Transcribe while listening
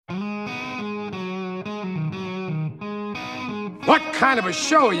What kind of a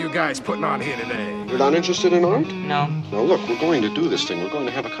show are you guys putting on here today? You're not interested in art? No. Now look, we're going to do this thing. We're going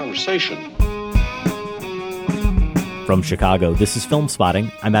to have a conversation. From Chicago, this is Film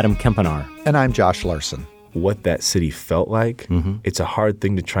Spotting. I'm Adam Kempenaar. And I'm Josh Larson. What that city felt like, it's a hard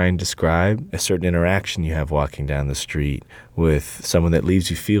thing to try and describe. A certain interaction you have walking down the street with someone that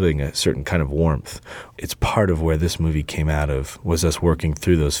leaves you feeling a certain kind of warmth. It's part of where this movie came out of, was us working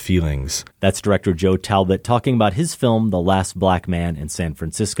through those feelings. That's director Joe Talbot talking about his film, The Last Black Man in San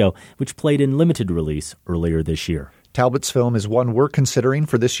Francisco, which played in limited release earlier this year. Talbot's film is one we're considering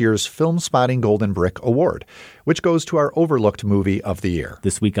for this year's Film Spotting Golden Brick Award, which goes to our Overlooked Movie of the Year.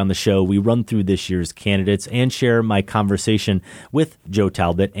 This week on the show, we run through this year's candidates and share my conversation with Joe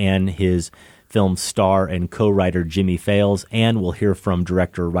Talbot and his film star and co-writer Jimmy Fails, and we'll hear from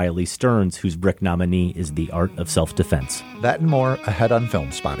director Riley Stearns, whose Brick nominee is The Art of Self-Defense. That and more ahead on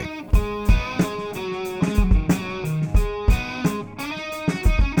Film Spotting.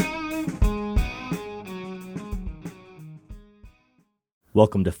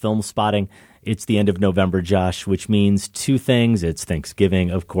 Welcome to Film Spotting. It's the end of November, Josh, which means two things. It's Thanksgiving,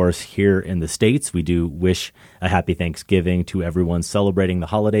 of course, here in the States. We do wish a happy Thanksgiving to everyone celebrating the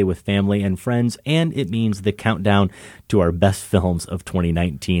holiday with family and friends, and it means the countdown to our best films of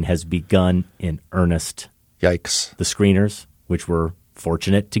 2019 has begun in earnest. Yikes. The screeners, which we're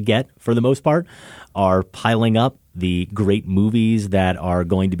fortunate to get for the most part, are piling up. The great movies that are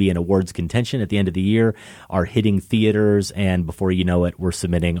going to be in awards contention at the end of the year are hitting theaters, and before you know it, we're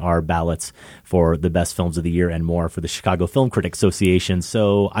submitting our ballots for the best films of the year and more for the Chicago Film Critics Association.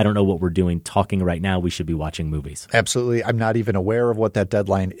 So I don't know what we're doing talking right now. We should be watching movies. Absolutely. I'm not even aware of what that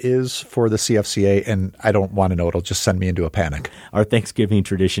deadline is for the CFCA, and I don't want to know. It'll just send me into a panic. Our Thanksgiving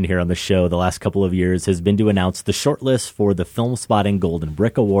tradition here on the show the last couple of years has been to announce the shortlist for the Film Spotting Golden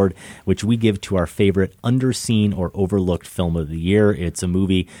Brick Award, which we give to our favorite underseen or overlooked film of the year. It's a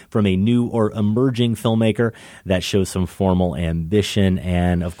movie from a new or emerging filmmaker that shows some formal ambition.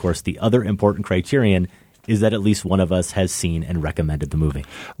 And of course, the other important criterion is that at least one of us has seen and recommended the movie.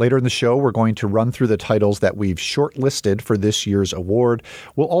 Later in the show, we're going to run through the titles that we've shortlisted for this year's award.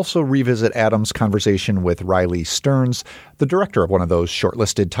 We'll also revisit Adam's conversation with Riley Stearns, the director of one of those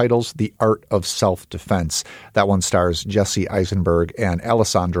shortlisted titles, The Art of Self-Defense. That one stars Jesse Eisenberg and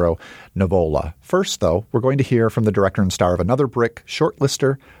Alessandro Nivola. First, though, we're going to hear from the director and star of another Brick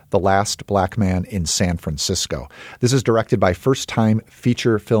shortlister, The Last Black Man in San Francisco. This is directed by first-time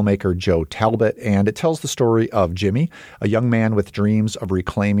feature filmmaker Joe Talbot, and it tells the story of Jimmy, a young man with dreams of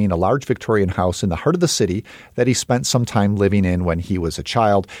reclaiming a large Victorian house in the heart of the city that he spent some time living in when he was a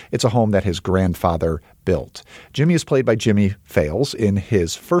child. It's a home that his grandfather built. Jimmy is played by Jimmy Fails in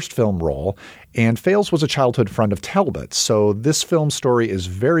his first film role, and Fails was a childhood friend of Talbot's, so this film story is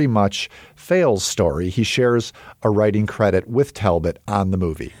very much Fails' story. He shares a writing credit with Talbot on the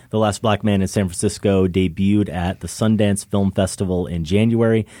movie. The Last Black Man in San Francisco debuted at the Sundance Film Festival in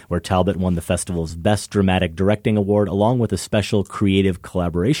January, where Talbot won the festival's Best Dramatic Directing Award, along with a special Creative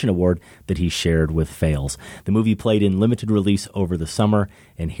Collaboration Award that he shared with Fails. The movie played in limited release over the summer,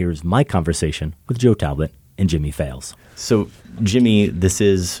 and here's my conversation with Joe Talbot and Jimmy Fails. So, Jimmy, this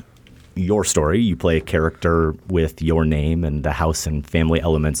is your story. You play a character with your name, and the house and family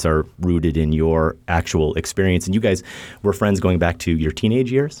elements are rooted in your actual experience. And you guys were friends going back to your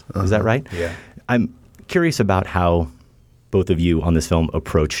teenage years. Is that right? Yeah. I'm curious about how both of you on this film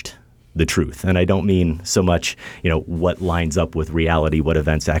approached the truth. And I don't mean so much, what lines up with reality, what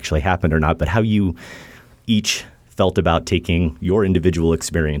events actually happened or not, but how you each felt about taking your individual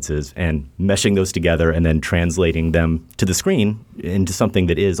experiences and meshing those together and then translating them to the screen into something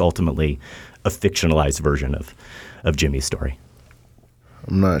that is ultimately a fictionalized version of Jimmy's story.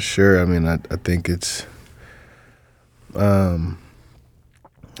 I'm not sure. I mean, I think it's, I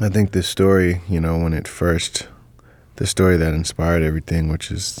think the story, when it first, the story that inspired everything,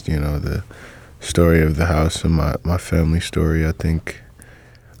 which is, the story of the house and my family story, I think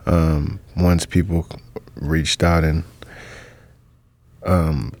once people reached out and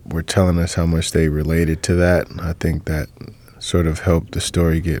were telling us how much they related to that, I think that sort of helped the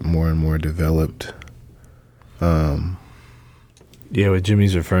story get more and more developed. Yeah, what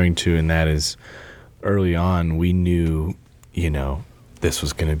Jimmy's referring to in that is early on we knew, this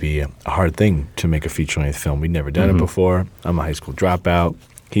was going to be a hard thing to make a feature-length film. We'd never done it before. I'm a high school dropout.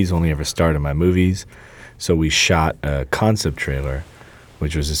 He's only ever starred in my movies. So we shot a concept trailer,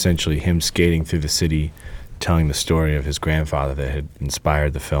 which was essentially him skating through the city, telling the story of his grandfather that had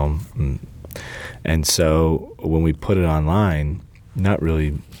inspired the film. And so when we put it online, not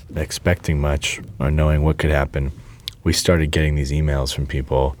really expecting much or knowing what could happen, we started getting these emails from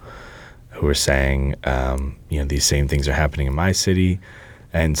people who were saying, these same things are happening in my city.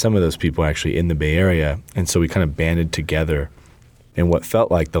 And some of those people are actually in the Bay Area. And so we kind of banded together in what felt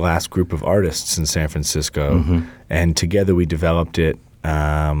like the last group of artists in San Francisco. And together we developed it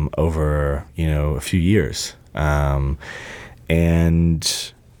over, a few years. And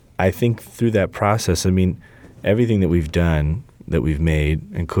I think through that process, everything that we've done, that we've made,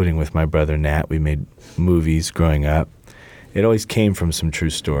 including with my brother Nat, we made movies growing up. It always came from some true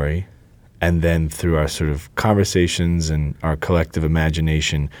story. And then through our sort of conversations and our collective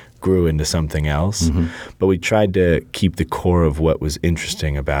imagination grew into something else. But we tried to keep the core of what was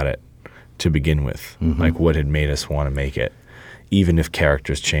interesting about it to begin with, like what had made us want to make it. Even if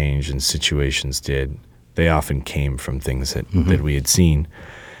characters changed and situations did, they often came from things that we had seen.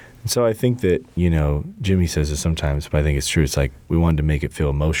 And so I think that, Jimmy says this sometimes, but I think it's true. It's like we wanted to make it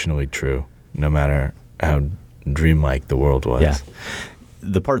feel emotionally true, no matter how dreamlike the world was. Yeah.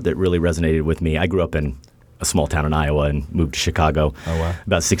 The part that really resonated with me, I grew up in a small town in Iowa and moved to Chicago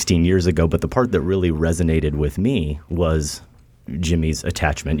about 16 years ago. But the part that really resonated with me was Jimmy's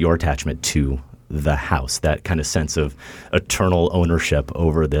attachment, your attachment to the house, that kind of sense of eternal ownership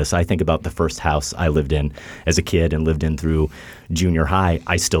over this. I think about the first house I lived in as a kid and lived in through junior high.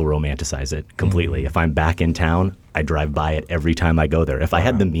 I still romanticize it completely. If I'm back in town, I drive by it every time I go there. If I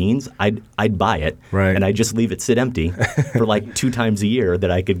had the means, I'd buy it, and I'd just leave it sit empty for like 2 times a year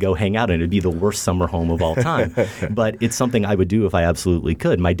that I could go hang out in. It'd be the worst summer home of all time. But it's something I would do if I absolutely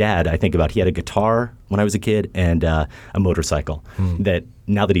could. My dad, I think about, he had a guitar when I was a kid and a motorcycle that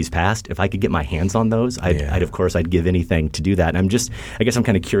now that he's passed, if I could get my hands on those, I'd of course, I'd give anything to do that. And I guess I'm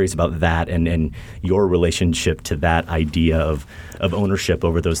kind of curious about that and your relationship to that idea of ownership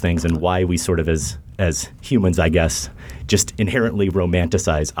over those things and why we sort of as humans, I guess, just inherently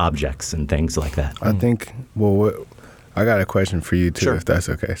romanticize objects and things like that. I think, I got a question for you too, if that's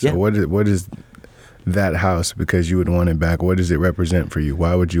okay. So what is that house, because you would want it back, what does it represent for you?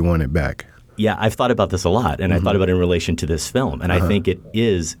 Why would you want it back? Yeah, I've thought about this a lot, and I thought about it in relation to this film. And I think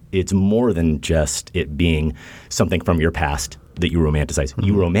it's more than just it being something from your past that you romanticize.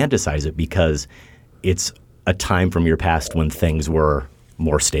 You romanticize it because it's a time from your past when things were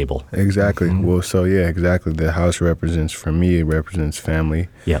more stable. Exactly. Well, so yeah, exactly. The house represents, for me, it represents family.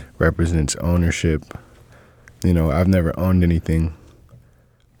 Yeah. Represents ownership. I've never owned anything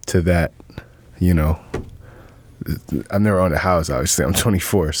to that, I've never owned a house, obviously. I'm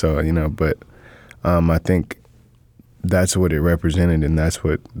 24, so, but I think that's what it represented, and that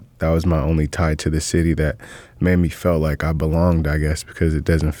was my only tie to the city that made me feel like I belonged, I guess, because it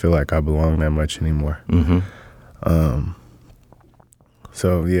doesn't feel like I belong that much anymore.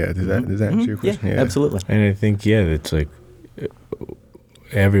 So, yeah, does that answer your question? Yeah, absolutely. And I think, it's like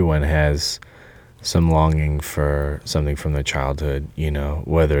everyone has some longing for something from their childhood,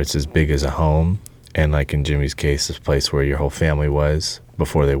 whether it's as big as a home, and like in Jimmy's case, this place where your whole family was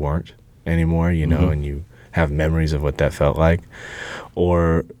before they weren't anymore, and you have memories of what that felt like.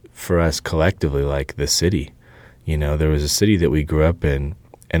 Or for us collectively, like the city, there was a city that we grew up in,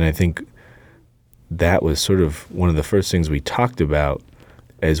 and I think that was sort of one of the first things we talked about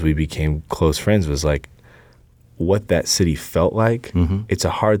as we became close friends, was like what that city felt like. It's a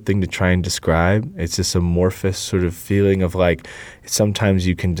hard thing to try and describe. It's this amorphous sort of feeling of like, sometimes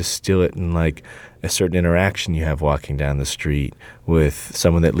you can distill it in like a certain interaction you have walking down the street with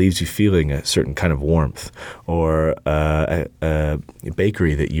someone that leaves you feeling a certain kind of warmth, or a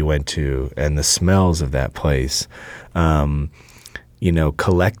bakery that you went to and the smells of that place.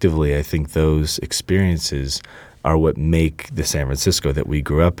 Collectively, I think those experiences are what make the San Francisco that we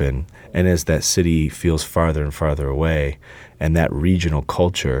grew up in. And as that city feels farther and farther away, and that regional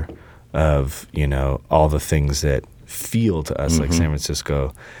culture of, all the things that feel to us like San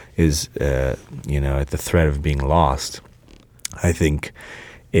Francisco is, at the threat of being lost, I think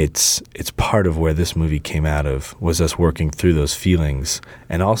it's part of where this movie came out of, was us working through those feelings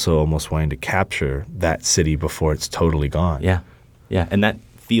and also almost wanting to capture that city before it's totally gone. Yeah. And that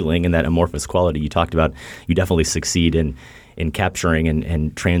feeling and that amorphous quality you talked about, you definitely succeed in capturing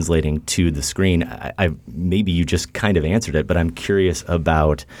and translating to the screen. I maybe you just kind of answered it, but I'm curious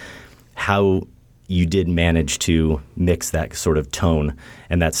about how you did manage to mix that sort of tone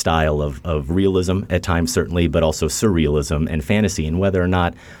and that style of realism at times, certainly, but also surrealism and fantasy, and whether or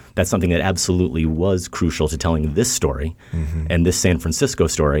not that's something that absolutely was crucial to telling this story and this San Francisco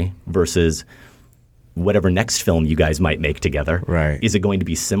story versus whatever next film you guys might make together. Right. Is it going to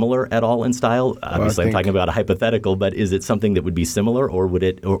be similar at all in style? Obviously, I'm talking about a hypothetical, but is it something that would be similar, or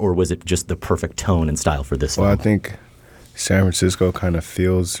was it just the perfect tone and style for this film? Well, I think San Francisco kind of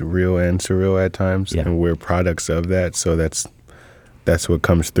feels real and surreal at times, and we're products of that. So that's that's what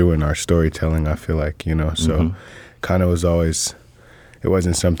comes through in our storytelling, I feel like, you know. So kind of was always, it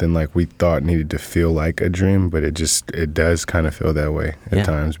wasn't something like we thought needed to feel like a dream, but it does kind of feel that way at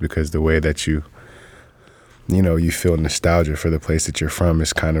times, because the way that you feel nostalgia for the place that you're from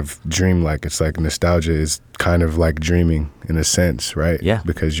is kind of dreamlike. It's like nostalgia is kind of like dreaming in a sense, right? Yeah.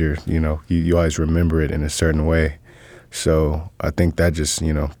 Because you always remember it in a certain way. So I think that just,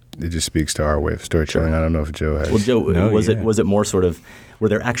 it just speaks to our way of storytelling. Sure. I don't know if Joe has. Well, Joe, was it more sort of, were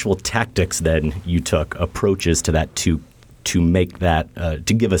there actual tactics then you took, approaches to that to make that,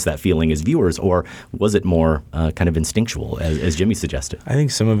 to give us that feeling as viewers, or was it more kind of instinctual, as Jimmy suggested? I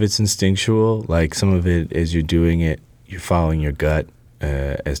think some of it's instinctual. Like some of it, as you're doing it, you're following your gut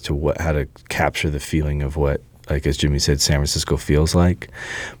as to how to capture the feeling of what, like as Jimmy said, San Francisco feels like.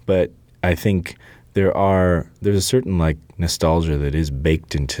 But I think there's a certain like nostalgia that is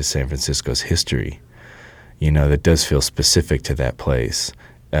baked into San Francisco's history, that does feel specific to that place.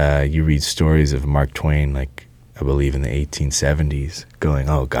 You read stories of Mark Twain, like I believe in the 1870s, going,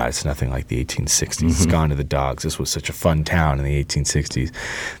 oh God, it's nothing like the 1860s. It's gone to the dogs. This was such a fun town in the 1860s.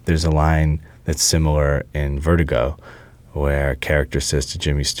 There's a line that's similar in Vertigo, where a character says to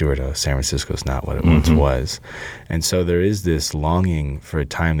Jimmy Stewart, oh, San Francisco's not what it once was. And so there is this longing for a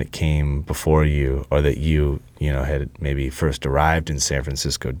time that came before you, or that you had maybe first arrived in San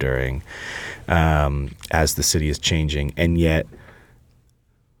Francisco during, as the city is changing. And yet,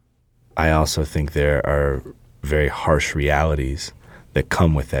 I also think there are very harsh realities that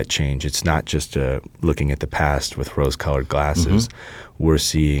come with that change. It's not just looking at the past with rose-colored glasses. We're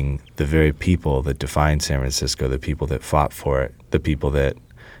seeing the very people that define San Francisco, the people that fought for it, the people that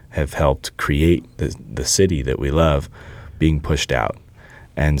have helped create the city that we love, being pushed out.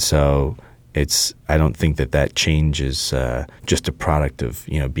 And so I don't think that change is just a product of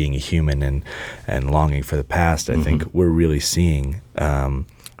being a human and longing for the past. I think we're really seeing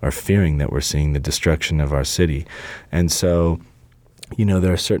or fearing that we're seeing the destruction of our city. And so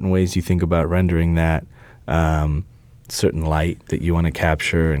there are certain ways you think about rendering that, certain light that you want to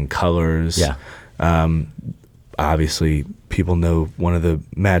capture and colors. Yeah. Obviously, people know one of the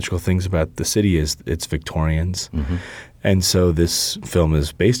magical things about the city is it's Victorians. And so this film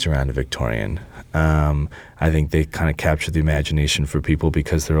is based around a Victorian. I think they kind of capture the imagination for people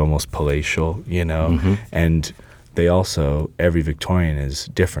because they're almost palatial, and they also, every Victorian is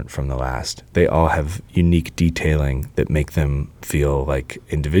different from the last. They all have unique detailing that make them feel like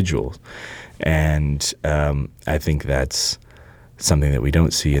individuals. And I think that's something that we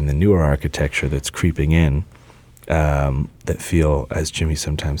don't see in the newer architecture that's creeping in, that feel, as Jimmy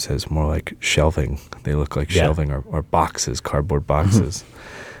sometimes says, more like shelving. They look like shelving or boxes, cardboard boxes.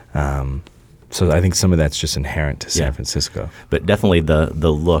 So I think some of that's just inherent to San Francisco. But definitely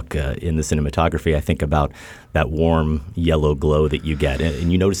the look in the cinematography, I think about that warm yellow glow that you get.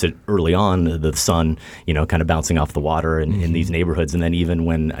 And you notice it early on, the sun, kind of bouncing off the water in these neighborhoods. And then even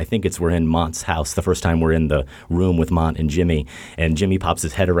when, I think we're in Mont's house, the first time we're in the room with Mont and Jimmy pops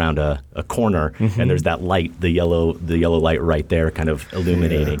his head around a corner, and there's that light, the yellow light right there kind of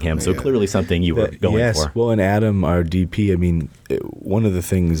illuminating him. So clearly something you were going for. Yes, well, and Adam, our DP, one of the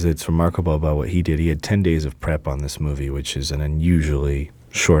things that's remarkable about what he did, he had 10 days of prep on this movie, which is an unusually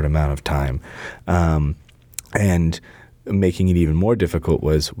short amount of time. And making it even more difficult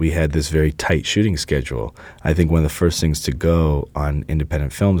was we had this very tight shooting schedule. I think one of the first things to go on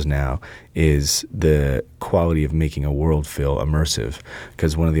independent films now is the quality of making a world feel immersive,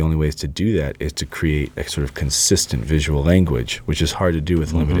 because one of the only ways to do that is to create a sort of consistent visual language, which is hard to do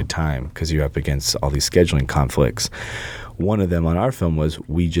with limited time because you're up against all these scheduling conflicts. One of them on our film was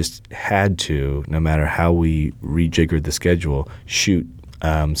we just had to, no matter how we rejiggered the schedule, shoot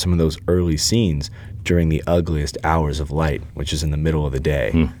some of those early scenes during the ugliest hours of light, which is in the middle of the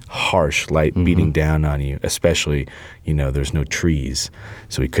day. Harsh light beating down on you, especially, there's no trees,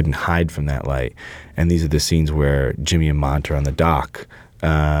 so we couldn't hide from that light. And these are the scenes where Jimmy and Mont are on the dock,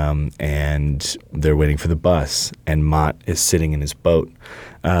 and they're waiting for the bus, and Mont is sitting in his boat.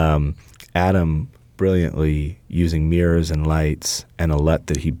 Adam, brilliantly using mirrors and lights and a LUT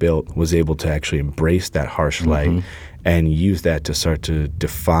that he built, was able to actually embrace that harsh light and use that to start to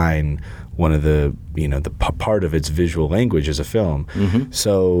define one of the part of its visual language as a film.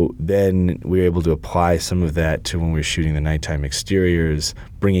 So then we were able to apply some of that to when we were shooting the nighttime exteriors,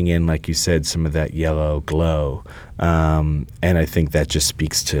 bringing in, like you said, some of that yellow glow. And I think that just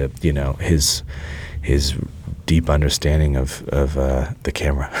speaks to, his deep understanding of the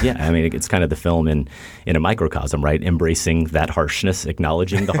camera. Yeah, I mean, it's kind of the film in a microcosm, right? Embracing that harshness,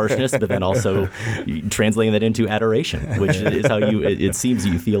 acknowledging the harshness, but then also translating that into adoration, which is how it seems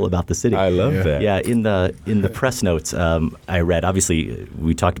you feel about the city. I love that. Yeah, in the press notes I read, obviously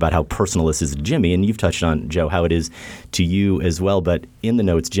we talked about how personal this is to Jimmy, and you've touched on, Joe, how it is to you as well. But in the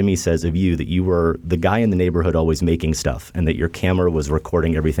notes, Jimmy says of you that you were the guy in the neighborhood always making stuff, and that your camera was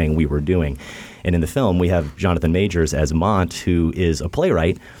recording everything we were doing. And in the film, we have Jonathan Majors as Mont, who is a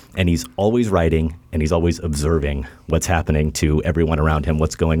playwright, and he's always writing, and he's always observing what's happening to everyone around him,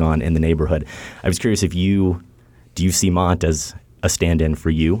 what's going on in the neighborhood. I was curious if do you see Mont as a stand-in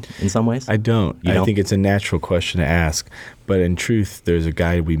for you in some ways? I don't. You don't? I think it's a natural question to ask. But in truth, there's a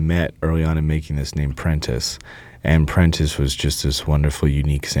guy we met early on in making this named Prentice. And Prentice was just this wonderful,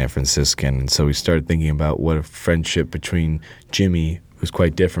 unique San Franciscan. And so we started thinking about what a friendship between Jimmy, who's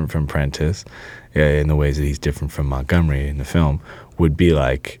quite different from Prentice, in the ways that he's different from Montgomery in the film, would be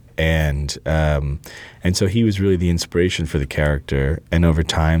like. And so he was really the inspiration for the character. And over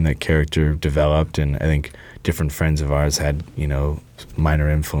time, that character developed, and I think different friends of ours had, minor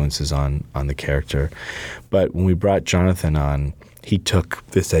influences on the character. But when we brought Jonathan on, he took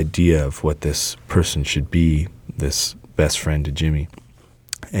this idea of what this person should be, this best friend to Jimmy,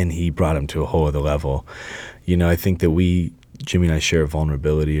 and he brought him to a whole other level. I think that Jimmy and I share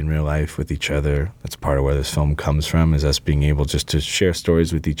vulnerability in real life with each other. That's part of where this film comes from, is us being able just to share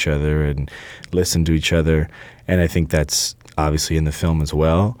stories with each other and listen to each other. And I think that's obviously in the film as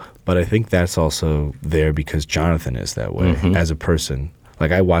well. But I think that's also there because Jonathan is that way as a person.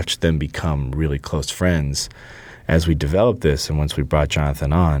 Like, I watched them become really close friends as we developed this and once we brought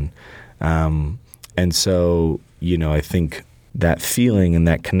Jonathan on. And so, I think that feeling and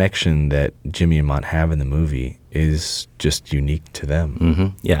that connection that Jimmy and Mont have in the movie is just unique to them. Mm-hmm.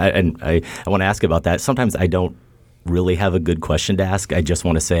 Yeah, and I want to ask about that. Sometimes I don't really have a good question to ask. I just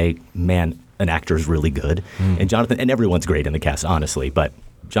want to say, man, an actor is really good. And Jonathan, and everyone's great in the cast, honestly, but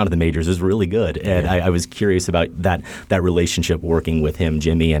Jonathan Majors is really good. And I was curious about that relationship working with him,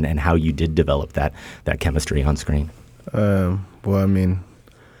 Jimmy, and how you did develop that chemistry on screen. Well, I mean,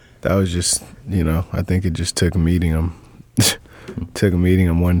 that was just, I think it just took meeting him. Took meeting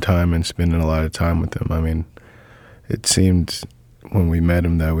him one time and spending a lot of time with him. I mean, it seemed when we met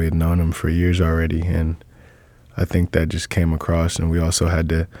him that we had known him for years already, and I think that just came across. And we also had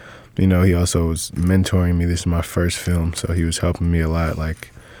to, he also was mentoring me. This is my first film, so he was helping me a lot,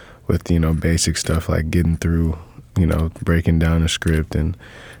 like with, basic stuff like getting through, breaking down a script and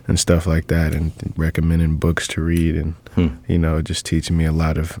stuff like that, and recommending books to read, and, just teaching me a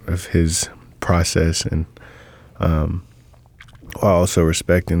lot of his process, and while also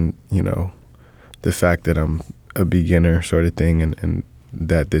respecting, the fact that I'm a beginner sort of thing, and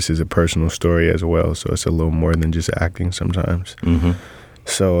that this is a personal story as well. So it's a little more than just acting sometimes. Mm-hmm.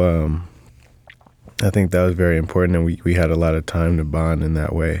 So I think that was very important, and we had a lot of time to bond in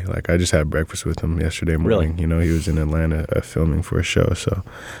that way. Like, I just had breakfast with him yesterday morning. Really? He was in Atlanta filming for a show, so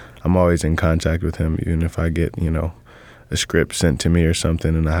I'm always in contact with him, even if I get, a script sent to me or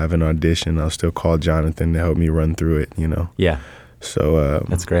something and I have an audition, I'll still call Jonathan to help me run through it, Yeah. So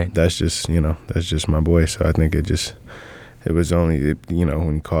that's great. That's just, that's just my boy. So I think it was only,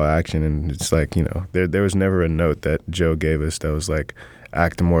 when you call action, and it's like, there was never a note that Joe gave us that was like,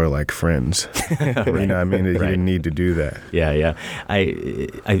 act more like friends. Right. What I mean? You Right. didn't need to do that. Yeah.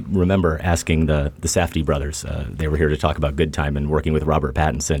 I remember asking the Safdie brothers. They were here to talk about Good Time and working with Robert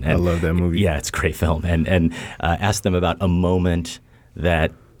Pattinson. And I love that movie. Yeah, it's a great film. And asked them about a moment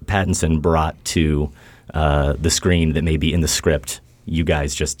that Pattinson brought to the screen that maybe in the script you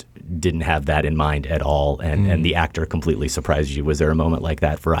guys just didn't have that in mind at all, and the actor completely surprised you. Was there a moment like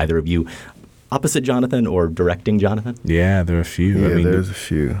that for either of you, opposite Jonathan or directing Jonathan? Yeah, there are a few. Yeah, I mean, there's a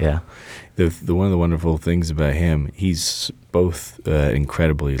few. Yeah. The one of the wonderful things about him, he's both an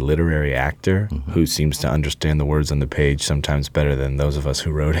incredibly literary actor who seems to understand the words on the page sometimes better than those of us who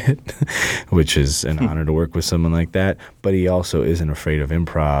wrote it, which is an honor to work with someone like that. But he also isn't afraid of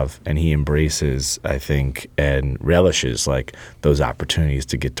improv, and he embraces, I think, and relishes like those opportunities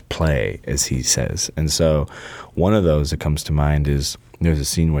to get to play, as he says. And so one of those that comes to mind is there's a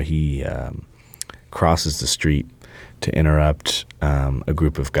scene where he crosses the street to interrupt a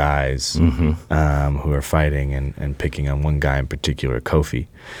group of guys who are fighting and picking on one guy in particular, Kofi.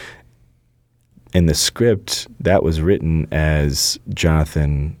 In the script, that was written as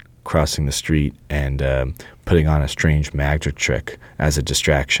Jonathan crossing the street and putting on a strange magic trick as a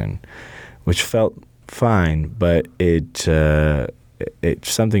distraction, which felt fine, but it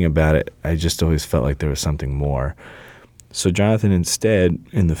something about it, I just always felt like there was something more. So Jonathan instead,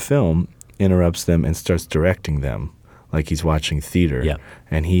 in the film, interrupts them and starts directing them like he's watching theater. Yeah.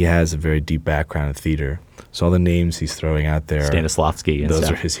 And he has a very deep background in theater. So all the names he's throwing out there, Stanislavski and those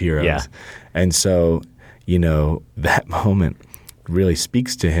stuff. are his heroes. Yeah. And so, that moment really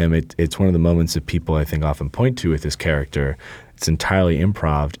speaks to him. It's one of the moments that people, I think, often point to with his character. It's entirely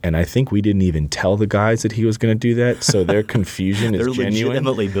improv, and I think we didn't even tell the guys that he was going to do that, so their confusion is They're genuine.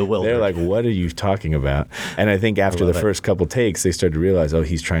 legitimately bewildered. They're like, what are you talking about? And I think after the first couple takes, they started to realize, oh,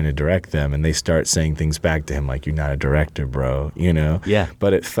 he's trying to direct them, and they start saying things back to him like, you're not a director, bro, Yeah.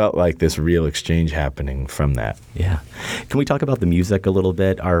 But it felt like this real exchange happening from that. Yeah. Can we talk about the music a little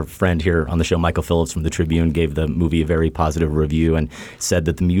bit? Our friend here on the show, Michael Phillips from the Tribune, gave the movie a very positive review and said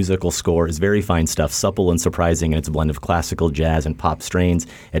that the musical score is very fine stuff, supple and surprising in its blend of classical, jazz, and pop strains.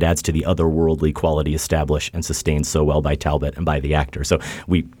 It adds to the otherworldly quality established and sustained so well by Talbot and by the actor. So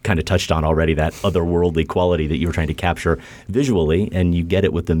we kind of touched on already that otherworldly quality that you were trying to capture visually, and you get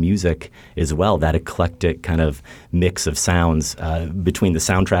it with the music as well, that eclectic kind of mix of sounds between the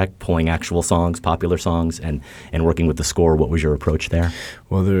soundtrack, pulling actual songs, popular songs, and working with the score. What was your approach there?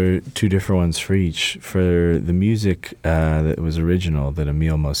 Well, there are two different ones for each. For the music that was original that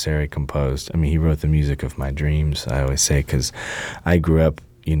Emile Mosseri composed, I mean, he wrote the music of my dreams, I always say, because I grew up,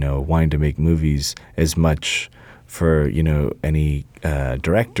 wanting to make movies as much for, any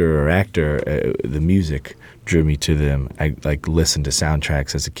director or actor. The music drew me to them. I listened to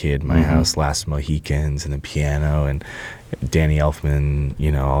soundtracks as a kid. My House, Last Mohicans, and the piano, and Danny Elfman,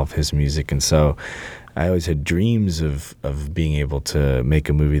 all of his music. And so I always had dreams of being able to make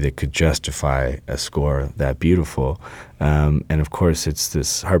a movie that could justify a score that beautiful. And of course, it's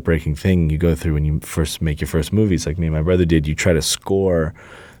this heartbreaking thing you go through when you first make your first movies, like me and my brother did. You try to score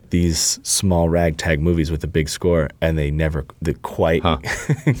these small ragtag movies with a big score, and they never quite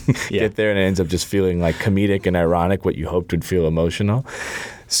get there, and it ends up just feeling like comedic and ironic, what you hoped would feel emotional.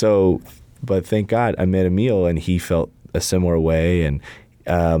 So, but thank God I met Emile, and he felt a similar way. And,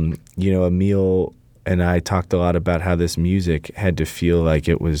 Emile and I talked a lot about how this music had to feel like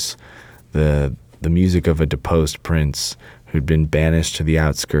it was the music of a deposed prince who'd been banished to the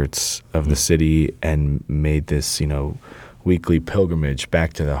outskirts of the city and made this, weekly pilgrimage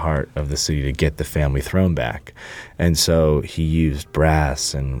back to the heart of the city to get the family throne back. And so he used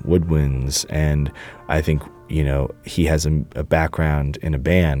brass and woodwinds, and I think, he has a background in a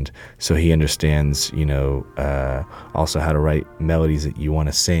band, so he understands, also how to write melodies that you want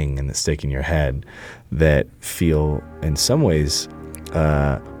to sing and that stick in your head that feel, in some ways,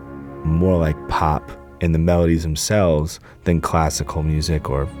 more like pop in the melodies themselves than classical music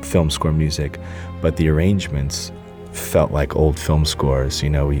or film score music, but the arrangements felt like old film scores.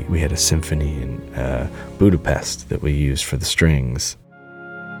 We had a symphony in Budapest that we used for the strings.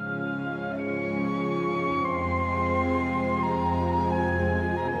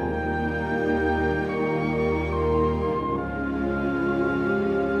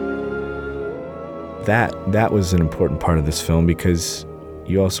 That was an important part of this film, because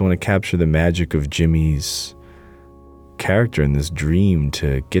you also want to capture the magic of Jimmy's character in this dream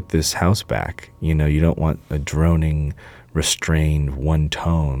to get this house back. You don't want a droning, restrained one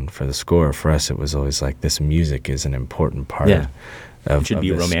tone for the score. For us, it was always like this music is an important part of it should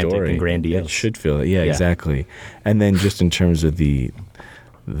be romantic story. And grandiose. It should feel it. Yeah, exactly. And then just in terms of the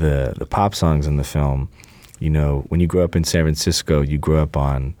pop songs in the film, when you grow up in San Francisco, you grow up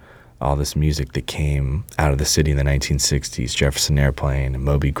on all this music that came out of the city in the 1960s, Jefferson Airplane and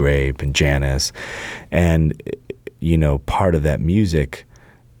Moby Grape and Janis. And, part of that music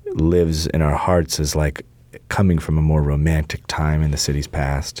lives in our hearts as like coming from a more romantic time in the city's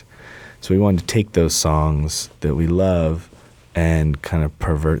past. So we wanted to take those songs that we love and kind of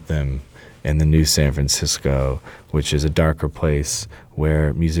pervert them in the new San Francisco, which is a darker place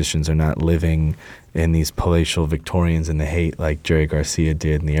where musicians are not living in these palatial Victorians in the hate like Jerry Garcia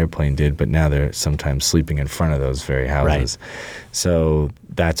did and the Airplane did, but now they're sometimes sleeping in front of those very houses. Right. So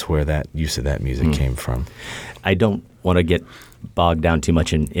that's where that use of that music came from. I don't want to get bogged down too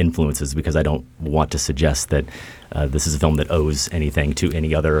much in influences, because I don't want to suggest that this is a film that owes anything to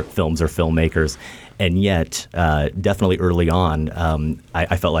any other films or filmmakers. And yet, definitely early on,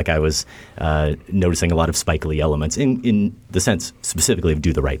 I felt like I was noticing a lot of Spike Lee elements in the sense specifically of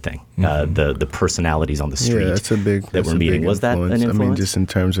Do the Right Thing. The personalities on the street that we're meeting. Was that an influence? I mean, just in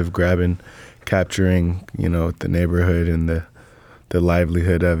terms of capturing, the neighborhood and the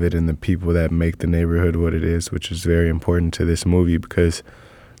livelihood of it and the people that make the neighborhood what it is, which is very important to this movie because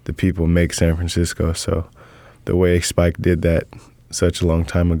the people make San Francisco. So the way Spike did that such a long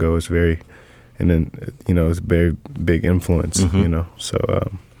time ago is very, and then, it's a very big influence,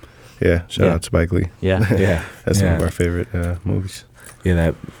 So, shout out Spike Lee. Yeah. That's one of our favorite movies.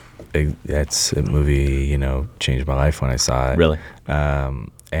 Yeah, That's a movie, changed my life when I saw it. Really?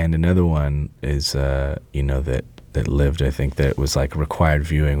 And another one is, that lived. I think that was like required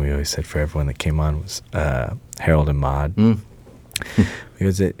viewing. We always said for everyone that came on was Harold and Maude.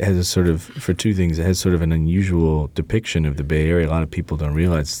 Because it has a sort of, for two things, it has sort of an unusual depiction of the Bay Area. A lot of people don't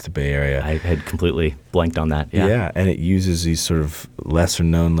realize it's the Bay Area. I had completely blanked on that. Yeah, and it uses these sort of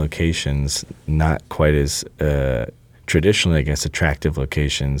lesser-known locations, not quite as traditionally, I guess, attractive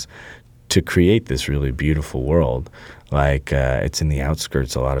locations, to create this really beautiful world. Like it's in the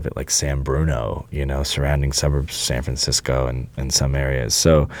outskirts, a lot of it, like San Bruno, surrounding suburbs of San Francisco and some areas.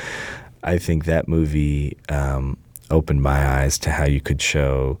 So I think that movie opened my eyes to how you could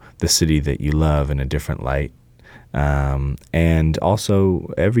show the city that you love in a different light. And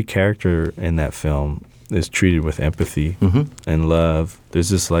also, every character in that film is treated with empathy and love. There's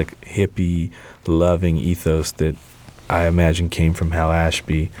this like hippie, loving ethos that I imagine came from Hal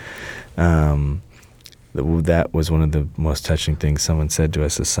Ashby. That was one of the most touching things someone said to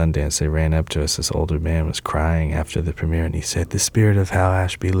us at Sundance. They ran up to us. This older man was crying after the premiere, and he said, "The spirit of Hal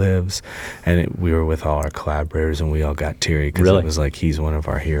Ashby lives." And we were with all our collaborators, and we all got teary because it was like he's one of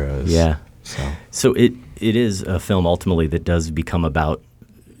our heroes. Yeah. So it is a film ultimately that does become about,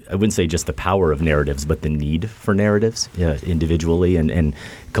 I wouldn't say just the power of narratives, but the need for narratives individually and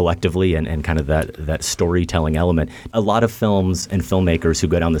collectively, and kind of that storytelling element. A lot of films and filmmakers who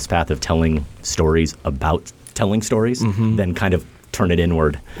go down this path of telling stories about telling stories then kind of turn it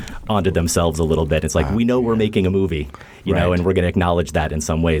inward onto themselves a little bit. It's like, we know we're making a movie, you know, and we're going to acknowledge that in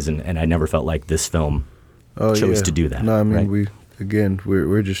some ways. And I never felt like this film chose to do that. No, I mean,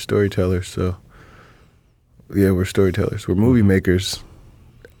 we're just storytellers. So, yeah, we're storytellers. We're movie makers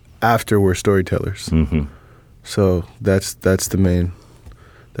after we're storytellers. So that's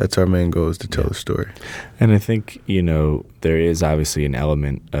our main goal, is to tell a story. And I think, there is obviously an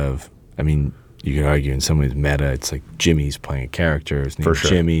element of, I mean, you could argue in some ways meta. It's like Jimmy's playing a character. His name's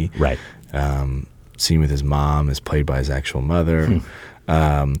Jimmy. Right. Scene with his mom is played by his actual mother.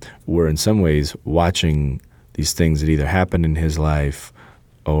 We're in some ways watching these things that either happened in his life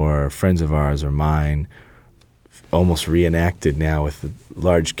or friends of ours or mine, almost reenacted now with a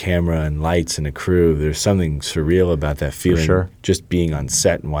large camera and lights and a crew. There's something surreal about that feeling, just being on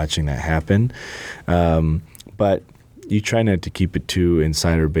set and watching that happen. But you try not to keep it too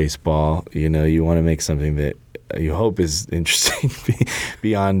insider baseball. You want to make something that you hope is interesting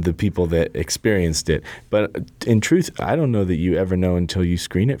beyond the people that experienced it. But in truth, I don't know that you ever know until you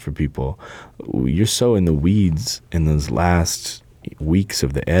screen it for people. You're so in the weeds in those last weeks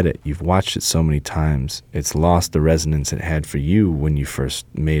of the edit. You've watched it so many times. It's lost the resonance it had for you when you first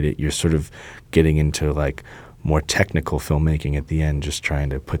made it. You're sort of getting into like more technical filmmaking at the end, just trying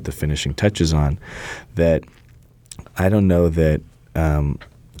to put the finishing touches on. That I don't know that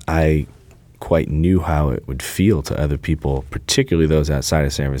I quite knew how it would feel to other people, particularly those outside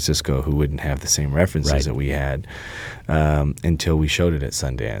of San Francisco who wouldn't have the same references that we had, until we showed it at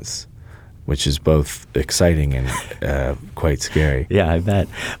Sundance, which is both exciting and quite scary. Yeah, I bet.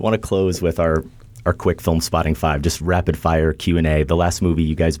 I want to close with our quick film spotting 5, just rapid fire Q&A. The last movie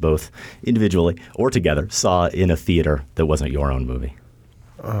you guys both individually or together saw in a theater that wasn't your own movie.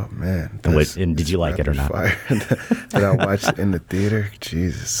 Oh, man. And did you like it or not? Did I watch it in the theater?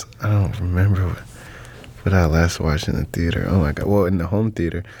 Jesus. I don't remember what I last watched in the theater. Oh, my God. Well, in the home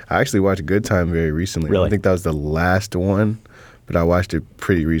theater. I actually watched Good Time very recently. Really? I think that was the last one, but I watched it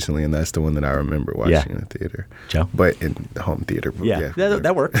pretty recently, and that's the one that I remember watching in the theater. Joe? But in the home theater. Yeah,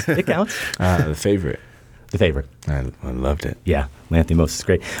 that works. It counts. The Favorite. The Favorite. I loved it. Yeah, Lanthimos is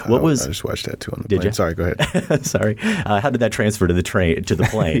great. I just watched that too on the plane. Did you? Sorry, go ahead. Sorry. How did that transfer to the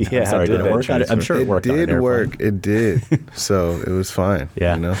plane? Yeah, I'm sorry, did it work? I'm sure it worked. It did work. It did. So it was fine.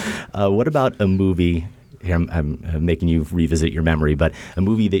 Yeah. What about a movie? Here I'm making you revisit your memory, but a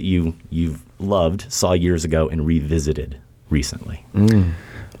movie that you've loved, saw years ago, and revisited recently.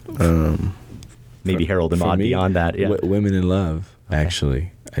 Maybe Harold and Maude beyond that. Yeah. Women in Love. Okay.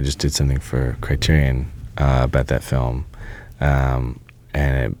 Actually, I just did something for Criterion about that film, and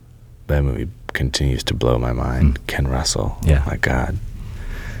that movie continues to blow my mind. Ken Russell. Yeah. Oh my God.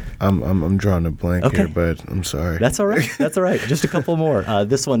 I'm drawing a blank here, but I'm sorry. That's all right. That's all right. Just a couple more.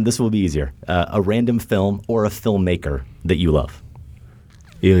 This will be easier. A random film or a filmmaker that you love.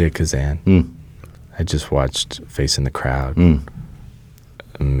 Elia Kazan. I just watched Face in the Crowd.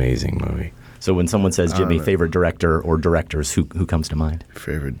 Amazing movie. So when someone says, Jimmy, favorite director or directors, who comes to mind?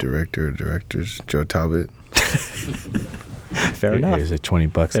 Favorite director or directors? Joe Talbot. Fair enough. Here's a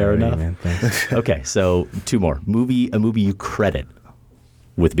 $20 Fair already, enough. Man. Thanks. Okay, so 2 more. A movie you credit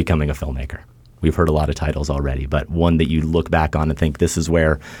with becoming a filmmaker. We've heard a lot of titles already, but one that you look back on and think this is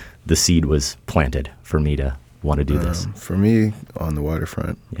where the seed was planted for me to want to do this. For me, On the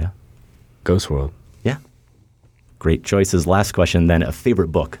Waterfront. Yeah. Ghost World. Yeah. Great choices. Last question then, a favorite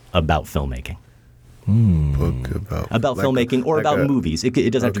book about filmmaking. Book about filmmaking or about movies. It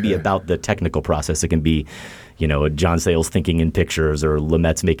doesn't have to be about the technical process. It can be, John Sayles thinking in pictures or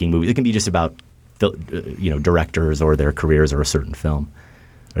Lumet's making movies. It can be just about, directors or their careers or a certain film.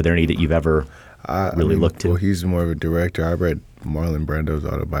 Are there any that you've ever looked to? Well, he's more of a director. I read Marlon Brando's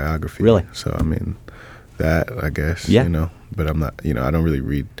autobiography. Really? So, that, I guess, but I'm not, I don't really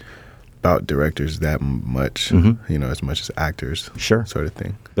read about directors that much, as much as actors, sure, sort of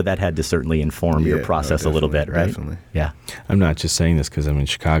thing. But that had to certainly inform your process a little bit, right? Definitely. Yeah. I'm not just saying this because I'm in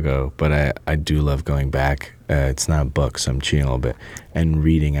Chicago, but I do love going back. It's not books, I'm cheating a little bit, and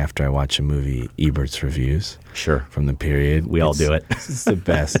reading after I watch a movie, Ebert's reviews. Sure. From the period. We all do it. It's the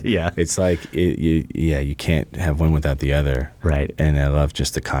best. Yeah. It's like, you can't have one without the other. Right. And I love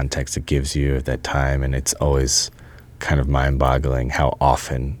just the context it gives you at that time, and it's always kind of mind-boggling how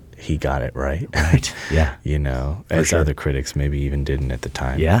often he got it right. Right. Yeah. As other critics maybe even didn't at the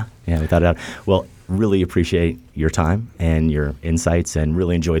time. Yeah. Yeah, without a doubt. Well, really appreciate your time and your insights and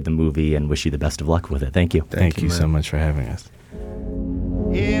really enjoyed the movie and wish you the best of luck with it. Thank you. Thank you so much for having us.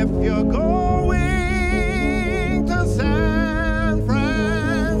 If you're going to San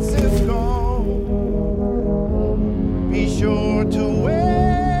Francisco, be sure to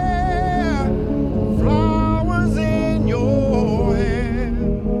wear flowers in your hair.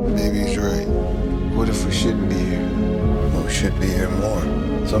 Maybe he's right. What if we shouldn't be here? Well, we should be here more.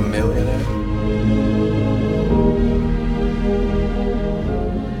 Some millionaire?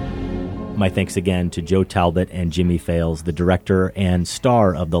 My thanks again to Joe Talbot and Jimmy Fails, the director and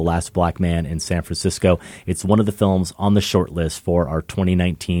star of The Last Black Man in San Francisco. It's one of the films on the shortlist for our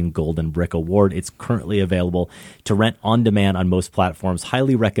 2019 Golden Brick Award. It's currently available to rent on demand on most platforms,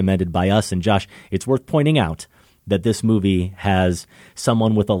 highly recommended by us. And Josh, it's worth pointing out that this movie has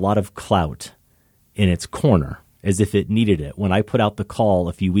someone with a lot of clout in its corner, as if it needed it. When I put out the call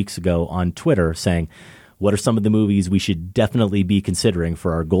a few weeks ago on Twitter saying, what are some of the movies we should definitely be considering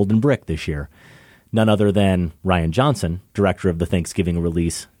for our Golden Brick this year? None other than Rian Johnson, director of the Thanksgiving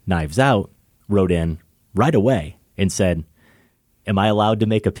release Knives Out, wrote in right away and said, am I allowed to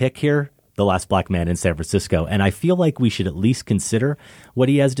make a pick here? The Last Black Man in San Francisco. And I feel like we should at least consider what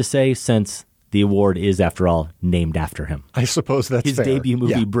he has to say, since the award is, after all, named after him. I suppose that's his fair. debut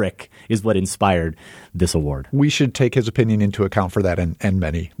movie, Brick, is what inspired this award. We should take his opinion into account for that and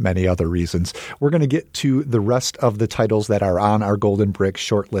many, many other reasons. We're going to get to the rest of the titles that are on our Golden Brick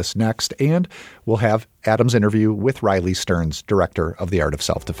shortlist next, and we'll have Adam's interview with Riley Stearns, director of The Art of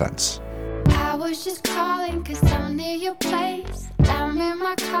Self-Defense. I was just calling because I'm near your place. I'm in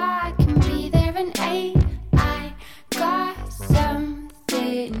my car, I can be there in 8. I got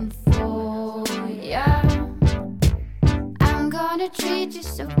something for ya. I'm gonna treat you,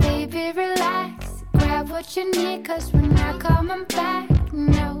 so baby relax. Grab what you need, cause we're not coming back.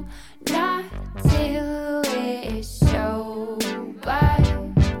 No, not till it's over.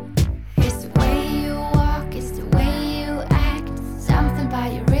 It's the way you walk, it's the way you act. Something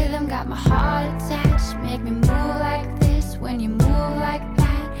about your rhythm got my heart attached. Make me move like this when you move like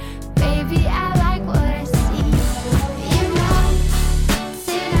that. Baby, I like what I see. You know,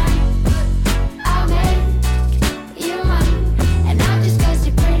 tonight I'll make you mine. And not just cause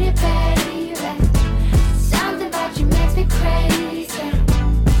you're pretty, baby. Something about you makes me crazy.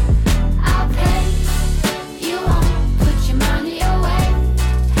 I'll pay you on, put your money away.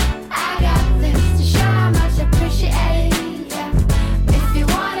 I got this to show how much I appreciate ya. If you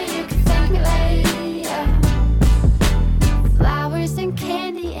want it, you can thank it later. Flowers and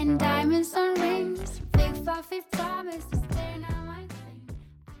candy and diamonds on rings. Big fluffy promise to stay on my thing.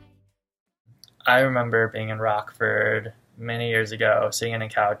 I remember being in Rockford many years ago, sitting on a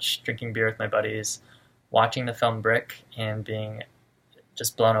couch, drinking beer with my buddies, watching the film Brick, and being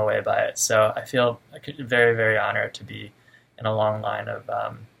just blown away by it. So I feel very, very honored to be in a long line of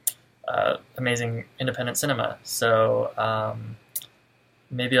amazing independent cinema. So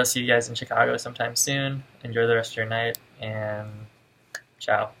maybe I'll see you guys in Chicago sometime soon. Enjoy the rest of your night, and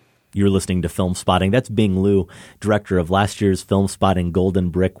ciao. You're listening to Film Spotting. That's Bing Liu, director of last year's Film Spotting Golden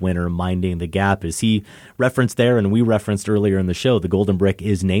Brick winner, Minding the Gap. As he referenced there, and we referenced earlier in the show, the Golden Brick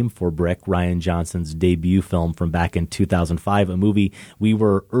is named for Brick, Rian Johnson's debut film from back in 2005, a movie we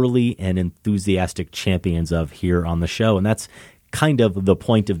were early and enthusiastic champions of here on the show. And that's kind of the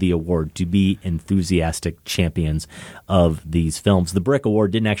point of the award, to be enthusiastic champions of these films. The Brick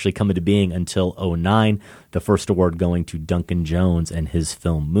Award didn't actually come into being until 2009, the first award going to Duncan Jones and his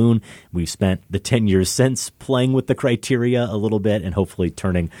film Moon. We've spent the 10 years since playing with the criteria a little bit and hopefully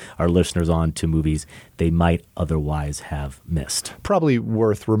turning our listeners on to movies they might otherwise have missed. Probably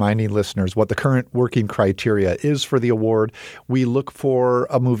worth reminding listeners what the current working criteria is for the award. We look for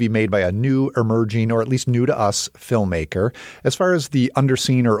a movie made by a new, emerging, or at least new to us filmmaker. As far as the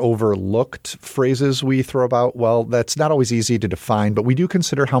underseen or overlooked phrases we throw about, well, that's not always easy to define, but we do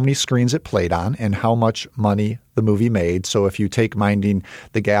consider how many screens it played on and how much money the movie made. So if you take Minding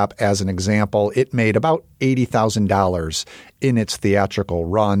the Gap as an example, it made about $80,000 in its theatrical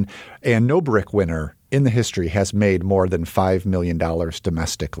run, and no Brick winner in the history has made more than $5 million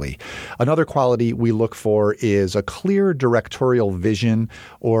domestically. Another quality we look for is a clear directorial vision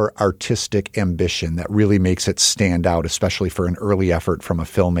or artistic ambition that really makes it stand out, especially for an early effort from a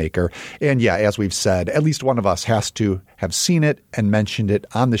filmmaker. And yeah, as we've said, at least one of us has to have seen it and mentioned it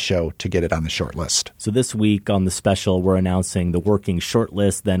on the show to get it on the short list. So this week on the special, we're announcing the working short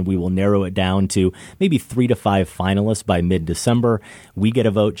list. Then we will narrow it down to maybe 3 to 5 finalists by mid-December. We get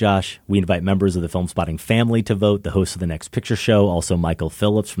a vote, Josh. We invite members of the Film Spotting family to vote, the host of The Next Picture Show, also Michael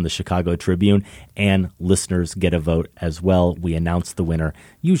Phillips from the Chicago Tribune, and listeners get a vote as well. We announce the winner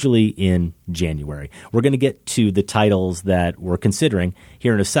usually in January. We're going to get to the titles that we're considering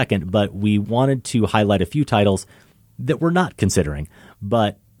here in a second, but we wanted to highlight a few titles that we're not considering,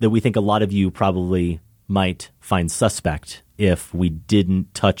 but that we think a lot of you probably might find suspect if we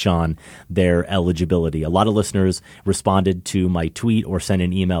didn't touch on their eligibility. A lot of listeners responded to my tweet or sent in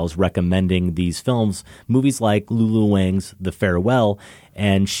emails recommending these films, movies like Lulu Wang's The Farewell,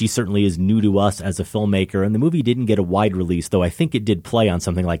 and she certainly is new to us as a filmmaker. And the movie didn't get a wide release, though I think it did play on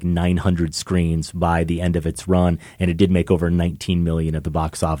something like 900 screens by the end of its run, and it did make over $19 million at the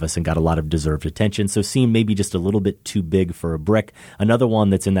box office and got a lot of deserved attention. So seemed maybe just a little bit too big for a brick. Another one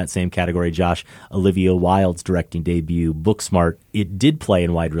that's in that same category, Josh, Olivia Wilde's directing debut, Booksmart. It did play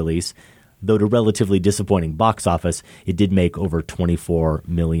in wide release, though to relatively disappointing box office, it did make over $24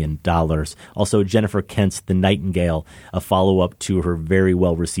 million. Also, Jennifer Kent's The Nightingale, a follow-up to her very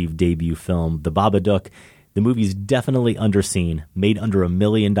well-received debut film, The Babadook. The movie's definitely underseen, made under $1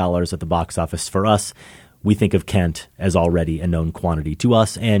 million at the box office. For us, we think of Kent as already a known quantity to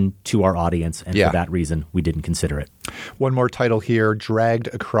us and to our audience, and for that reason, we didn't consider it. One more title here, Dragged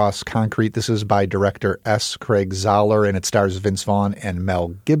Across Concrete. This is by director S. Craig Zahler, and it stars Vince Vaughn and Mel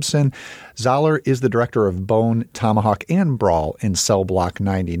Gibson. Zahler is the director of Bone, Tomahawk, and Brawl in Cell Block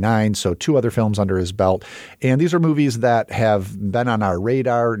 99, so 2 other films under his belt. And these are movies that have been on our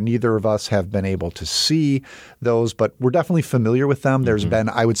radar. Neither of us have been able to see those, but we're definitely familiar with them. There's been,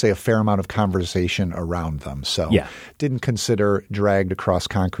 I would say, a fair amount of conversation around them. So didn't consider Dragged Across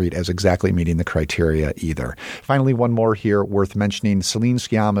Concrete as exactly meeting the criteria either. Finally, one more here worth mentioning, Celine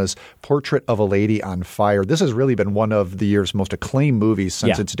Sciamma's Portrait of a Lady on Fire. This has really been one of the year's most acclaimed movies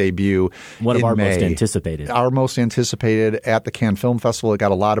since its debut. One of our May. most anticipated. Our most anticipated at the Cannes Film Festival. It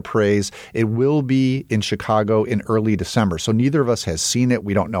got a lot of praise. It will be in Chicago in early December. So neither of us has seen it.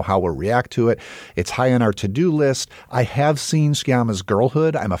 We don't know how we'll react to it. It's high on our to-do list. I have seen Sciamma's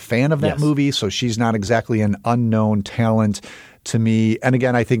Girlhood. I'm a fan of that movie, so she's not exactly an unknown talent to me. And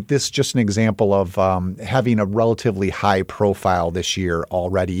again, I think this is just an example of having a relatively high profile this year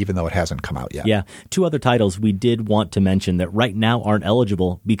already, even though it hasn't come out yet. Yeah. 2 other titles we did want to mention that right now aren't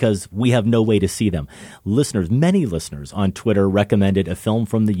eligible because we have no way to see them. Many listeners on Twitter recommended a film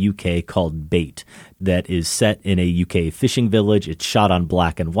from the UK called Bait that is set in a UK fishing village. It's shot on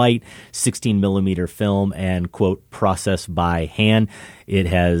black and white, 16 millimeter film, and, quote, processed by hand. It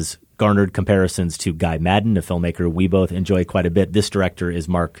has garnered comparisons to Guy Maddin, a filmmaker we both enjoy quite a bit. This director is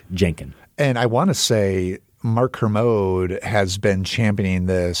Mark Jenkin. And I want to say Mark Kermode has been championing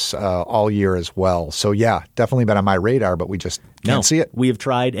this all year as well. So yeah, definitely been on my radar, but we just can't see it. We have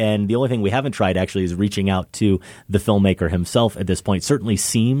tried, and the only thing we haven't tried actually is reaching out to the filmmaker himself at this point. Certainly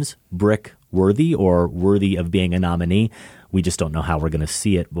seems Brick worthy or worthy of being a nominee. We just don't know how we're going to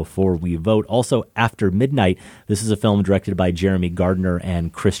see it before we vote. Also, After Midnight, this is a film directed by Jeremy Gardner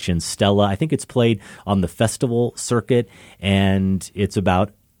and Christian Stella. I think it's played on the festival circuit, and it's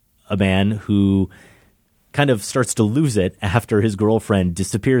about a man who kind of starts to lose it after his girlfriend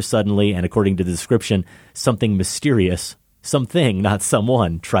disappears suddenly, and according to the description, something mysterious, something, not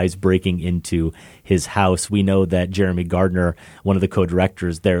someone, tries breaking into his house. We know that Jeremy Gardner, one of the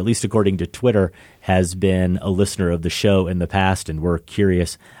co-directors there, at least according to Twitter, has been a listener of the show in the past, and we're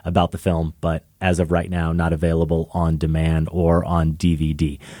curious about the film, but as of right now, not available on demand or on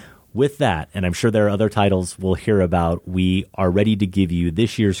DVD. With that, and I'm sure there are other titles we'll hear about, we are ready to give you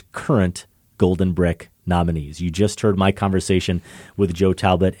this year's current Golden Brick nominees. You just heard my conversation with Joe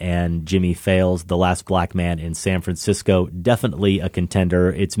Talbot and Jimmy Fails, The Last Black Man in San Francisco. Definitely a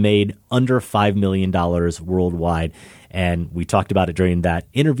contender. It's made under $5 million worldwide. And we talked about it during that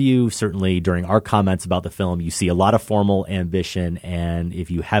interview. Certainly during our comments about the film, you see a lot of formal ambition. And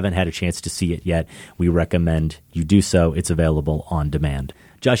if you haven't had a chance to see it yet, we recommend you do so. It's available on demand.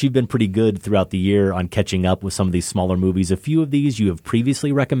 Josh, you've been pretty good throughout the year on catching up with some of these smaller movies. A few of these you have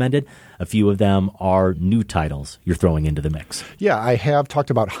previously recommended. A few of them are new titles you're throwing into the mix. Yeah, I have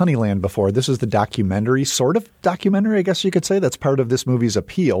talked about Honeyland before. This is the documentary, sort of documentary, I guess you could say. That's part of this movie's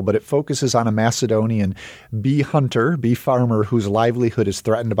appeal, but it focuses on a Macedonian bee hunter, bee farmer, whose livelihood is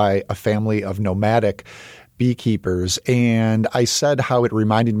threatened by a family of nomadic beekeepers. And I said how it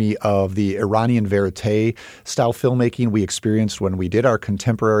reminded me of the Iranian verite style filmmaking we experienced when we did our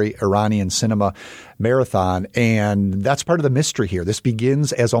contemporary Iranian cinema marathon. And that's part of the mystery here. This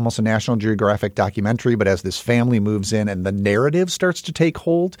begins as almost a National Geographic documentary, but as this family moves in and the narrative starts to take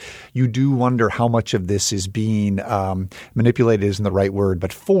hold, you do wonder how much of this is being manipulated isn't the right word,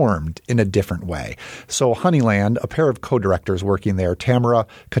 but formed in a different way. So Honeyland, a pair of co-directors working there, Tamara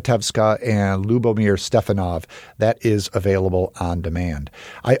Katevska and Lubomir Stefanov, that is available on demand.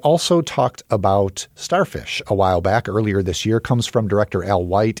 I also talked about Starfish a while back, earlier this year, comes from director Al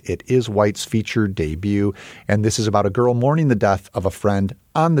White. It is White's featured debut, and this is about a girl mourning the death of a friend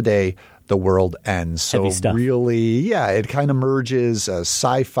on the day the world ends. So really, yeah, it kind of merges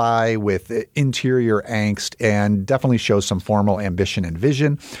sci-fi with interior angst and definitely shows some formal ambition and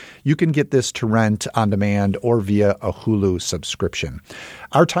vision. You can get this to rent on demand or via a Hulu subscription.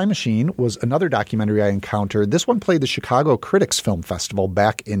 Our Time Machine was another documentary I encountered. This one played the Chicago Critics Film Festival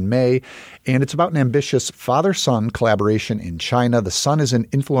back in May, and it's about an ambitious father-son collaboration in China. The son is an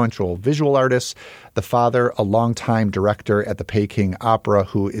influential visual artist, the father a longtime director at the Peking Opera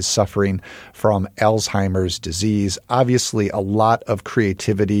who is suffering from Alzheimer's disease. Obviously, a lot of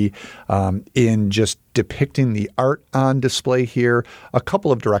creativity in just depicting the art on display here. A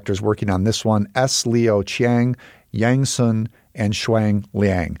couple of directors working on this one, S. Leo Chiang, Yang Sun, and Shuang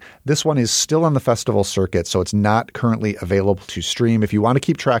Liang. This one is still on the festival circuit, so it's not currently available to stream. If you want to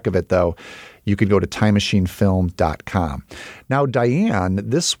keep track of it, though, you can go to timemachinefilm.com. Now, Diane,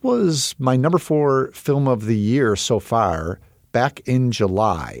 this was my number 4 film of the year so far, back in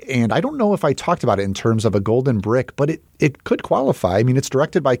July. And I don't know if I talked about it in terms of a golden brick, but it could qualify. I mean, it's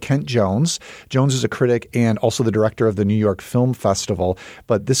directed by Kent Jones. Jones is a critic and also the director of the New York Film Festival.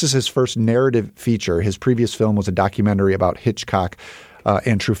 But this is his first narrative feature. His previous film was a documentary about Hitchcock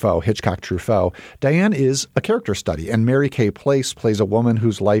and Truffaut, Hitchcock-Truffaut. Diane is a character study, and Mary Kay Place plays a woman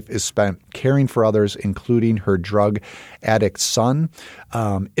whose life is spent caring for others, including her drug addict son.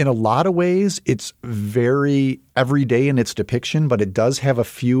 In a lot of ways, it's very everyday in its depiction, but it does have a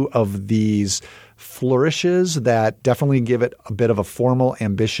few of these flourishes that definitely give it a bit of a formal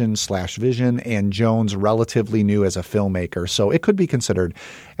ambition / vision, and Jones relatively new as a filmmaker. So it could be considered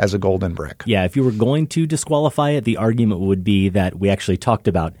as a golden brick. Yeah, if you were going to disqualify it, the argument would be that we actually talked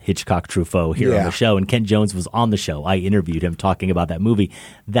about Hitchcock-Truffaut here on the show, and Kent Jones was on the show. I interviewed him talking about that movie.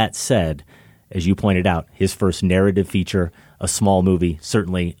 That said, as you pointed out, his first narrative feature, a small movie,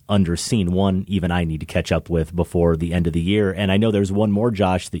 certainly underseen, one even I need to catch up with before the end of the year. And I know there's one more,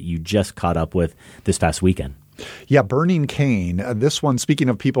 Josh, that you just caught up with this past weekend. Yeah, Burning Cane. This one, speaking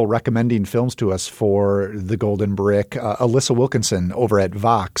of people recommending films to us for the Golden Brick, Alyssa Wilkinson over at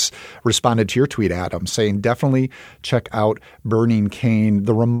Vox responded to your tweet, Adam, saying definitely check out Burning Cane.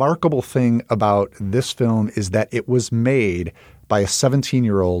 The remarkable thing about this film is that it was made by a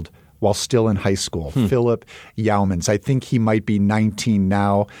 17-year-old while still in high school, Philip Youmans. I think he might be 19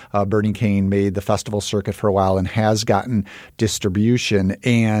 now. Burning Cane made the festival circuit for a while and has gotten distribution.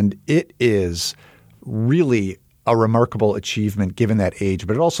 And it is really a remarkable achievement given that age,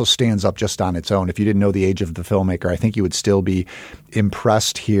 but it also stands up just on its own. If you didn't know the age of the filmmaker, I think you would still be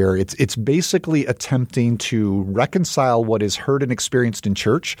impressed here. It's basically attempting to reconcile what is heard and experienced in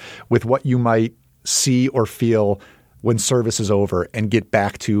church with what you might see or feel when service is over and get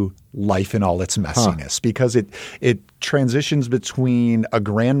back to life in all its messiness, because it transitions between a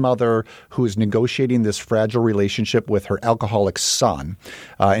grandmother who is negotiating this fragile relationship with her alcoholic son,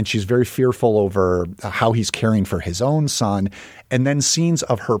 and she's very fearful over how he's caring for his own son, and then scenes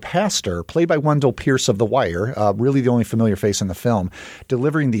of her pastor, played by Wendell Pierce of The Wire, really the only familiar face in the film,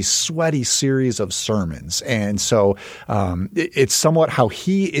 delivering these sweaty series of sermons. And so it's somewhat how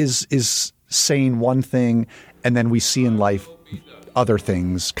he is saying one thing, and then we see in life other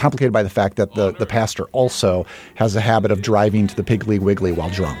things, complicated by the fact that the pastor also has a habit of driving to the Piggly Wiggly while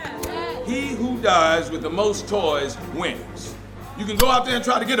drunk. dies with the most toys wins. You can go out there and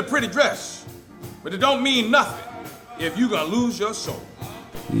try to get a pretty dress, but it don't mean nothing if you're gonna lose your soul.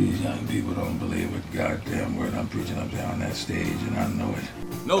 These young people don't believe a goddamn word I'm preaching up there on that stage, and I know it.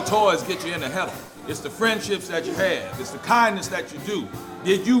 No toys get you into heaven. It's the friendships that you have. It's the kindness that you do.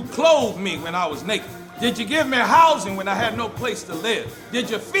 Did you clothe me when I was naked? Did you give me housing when I had no place to live? Did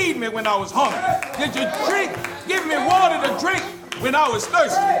you feed me when I was hungry? Did you give me water to drink when I was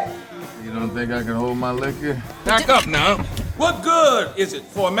thirsty? You don't think I can hold my liquor? Back up now. What good is it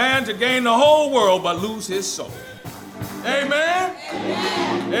for a man to gain the whole world but lose his soul? Amen?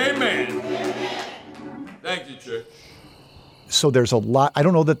 Amen. Thank you, church. So there's a lot. I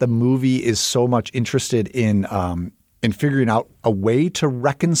don't know that the movie is so much interested in figuring out a way to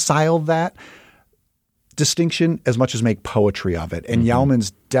reconcile that distinction as much as make poetry of it. And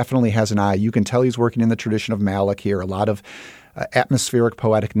Yeomans definitely has an eye. You can tell he's working in the tradition of Malick here, a lot of atmospheric,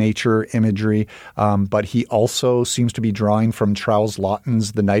 poetic nature imagery. But he also seems to be drawing from Charles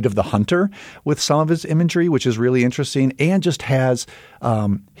Laughton's The Night of the Hunter with some of his imagery, which is really interesting, and just has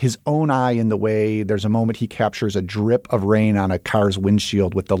his own eye in the way there's a moment he captures a drip of rain on a car's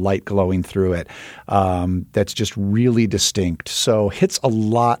windshield with the light glowing through it. That's just really distinct. So hits a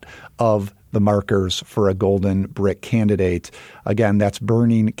lot of the markers for a Golden Brick candidate. Again, that's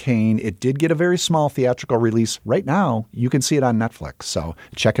Burning Cane. It did get a very small theatrical release. Right now, you can see it on Netflix, so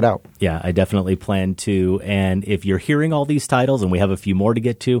check it out. Yeah, I definitely plan to. And if you're hearing all these titles, and we have a few more to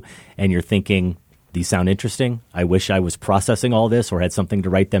get to, and you're thinking, these sound interesting, I wish I was processing all this or had something to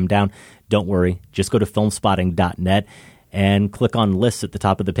write them down, don't worry. Just go to filmspotting.net and click on lists at the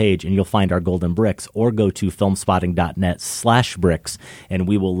top of the page, and you'll find our Golden Bricks, or go to filmspotting.net/bricks, and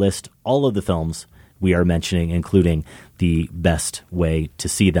we will list all of the films we are mentioning, including the best way to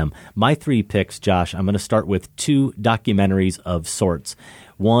see them. My 3 picks, Josh, I'm going to start with 2 documentaries of sorts.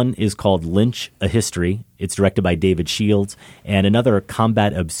 One is called Lynch, A History. It's directed by David Shields, and another,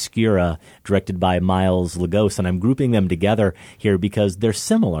 Combat Obscura, directed by Miles Lagos. And I'm grouping them together here because they're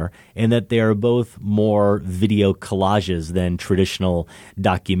similar in that they are both more video collages than traditional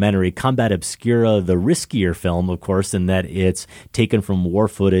documentary. Combat Obscura, the riskier film, of course, in that it's taken from war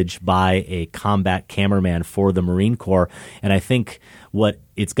footage by a combat cameraman for the Marine Corps. And I think what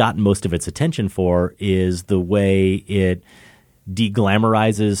it's gotten most of its attention for is the way it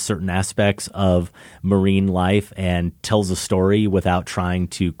deglamorizes certain aspects of Marine life and tells a story without trying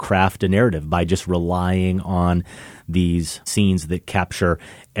to craft a narrative, by just relying on these scenes that capture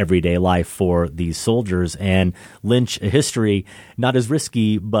everyday life for these soldiers. And Lynch, A History, not as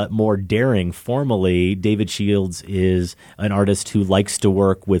risky, but more daring. Formally, David Shields is an artist who likes to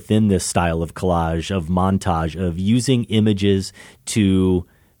work within this style of collage, of montage, of using images to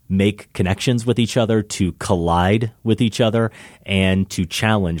make connections with each other, to collide with each other, and to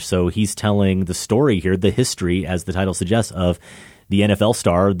challenge. So he's telling the story here, the history, as the title suggests, of the NFL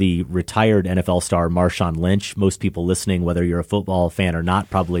star, the retired NFL star Marshawn Lynch. Most people listening, whether you're a football fan or not,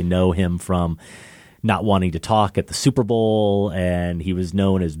 probably know him from not wanting to talk at the Super Bowl, and he was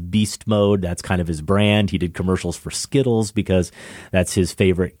known as Beast Mode. That's kind of his brand. He did commercials for Skittles because that's his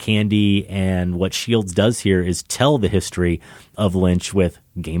favorite candy. And what Shields does here is tell the history of Lynch with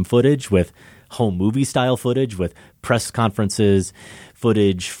game footage, with home movie style footage, with press conferences,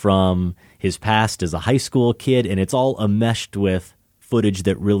 footage from his past as a high school kid, and it's all enmeshed with footage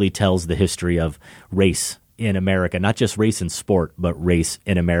that really tells the history of race in America, not just race in sport, but race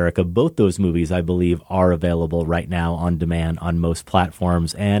in America. Both those movies, I believe, are available right now on demand on most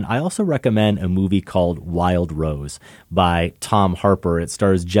platforms. And I also recommend a movie called Wild Rose by Tom Harper. It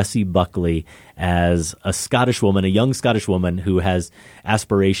stars Jessie Buckley as a Scottish woman, a young Scottish woman who has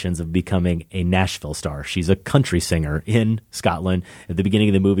aspirations of becoming a Nashville star. She's a country singer in Scotland. At the beginning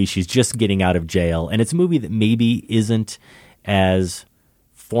of the movie, she's just getting out of jail. And it's a movie that maybe isn't as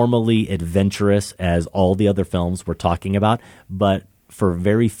formally adventurous as all the other films we're talking about, but for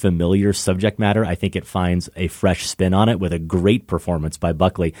very familiar subject matter, I think it finds a fresh spin on it with a great performance by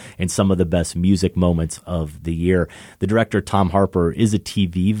Buckley and some of the best music moments of the year. The director, Tom Harper, is a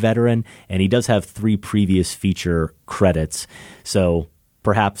TV veteran, and he does have 3 previous feature credits. So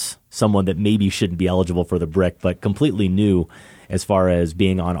perhaps someone that maybe shouldn't be eligible for the Brick, but completely new as far as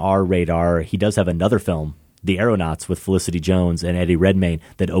being on our radar. He does have another film, The Aeronauts, with Felicity Jones and Eddie Redmayne,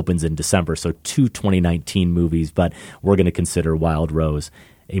 that opens in December. So 2 2019 movies, but we're going to consider Wild Rose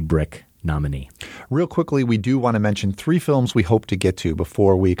a Brick nominee. Real quickly, we do want to mention 3 films we hope to get to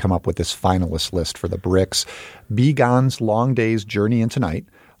before we come up with this finalist list for the Bricks. Be Gone's Long Day's Journey into Night,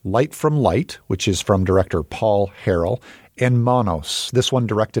 Light from Light, which is from director Paul Harrell, and Manos, this one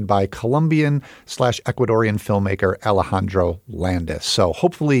directed by Colombian/Ecuadorian filmmaker Alejandro Landis. So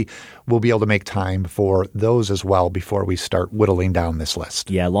hopefully we'll be able to make time for those as well before we start whittling down this list.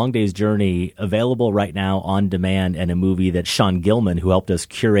 Yeah, Long Day's Journey, available right now on demand, and a movie that Sean Gilman, who helped us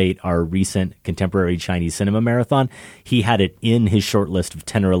curate our recent contemporary Chinese cinema marathon, he had it in his short list of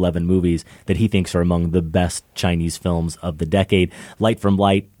 10 or 11 movies that he thinks are among the best Chinese films of the decade. Light from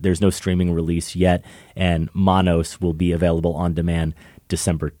Light, there's no streaming release yet, and Manos will be available on demand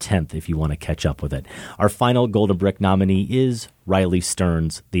December 10th if you want to catch up with it. Our final Golden Brick nominee is Riley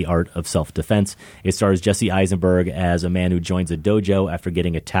Stearns' The Art of Self-Defense. It stars Jesse Eisenberg as a man who joins a dojo after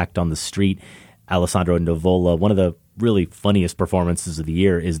getting attacked on the street. Alessandro Nivola, one of the really funniest performances of the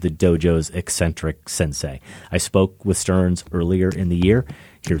year, is the dojo's eccentric sensei. I spoke with Stearns earlier in the year.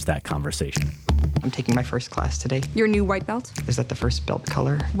 Here's that conversation. I'm taking my first class today. Your new white belt? Is that the first belt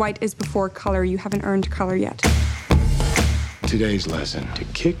color? White is before color. You haven't earned color yet. Today's lesson: to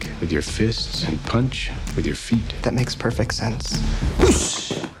kick with your fists and punch with your feet. That makes perfect sense.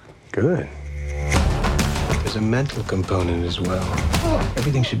 Good. There's a mental component as well.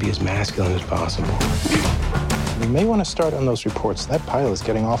 Everything should be as masculine as possible. You may want to start on those reports. That pile is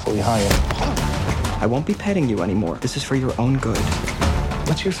getting awfully high. I won't be petting you anymore. This is for your own good.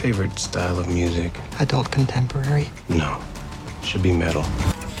 What's your favorite style of music? Adult contemporary? No. Should be metal.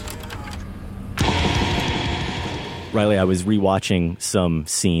 Riley, I was rewatching some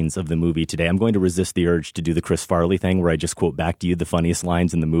scenes of the movie today. I'm going to resist the urge to do the Chris Farley thing where I just quote back to you the funniest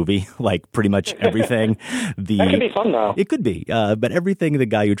lines in the movie, like pretty much everything. That could be fun, though. It could be, but everything the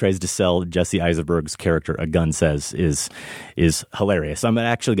guy who tries to sell Jesse Eisenberg's character a gun says is hilarious. I'm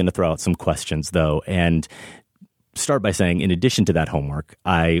actually going to throw out some questions, though, and start by saying, in addition to that homework,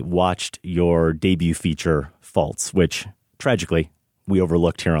 I watched your debut feature, Faults, which tragically we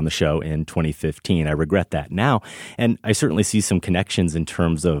overlooked here on the show in 2015. I regret that now. And I certainly see some connections in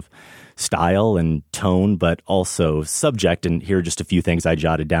terms of style and tone, but also subject. And here are just a few things I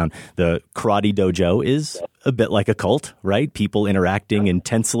jotted down. The karate dojo is a bit like a cult, right? People interacting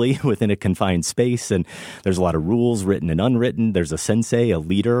intensely within a confined space. And there's a lot of rules, written and unwritten. There's a sensei, a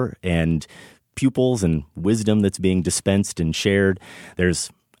leader, and pupils and wisdom that's being dispensed and shared.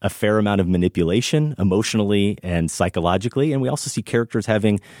 There's a fair amount of manipulation emotionally and psychologically. And we also see characters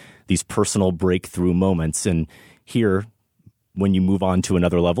having these personal breakthrough moments. And here, when you move on to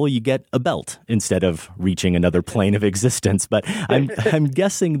another level, you get a belt instead of reaching another plane of existence. But I'm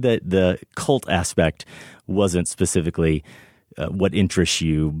guessing that the cult aspect wasn't specifically what interests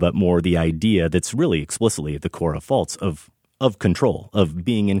you, but more the idea that's really explicitly at the core of Faults of control, of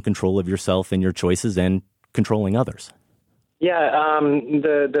being in control of yourself and your choices and controlling others. Yeah,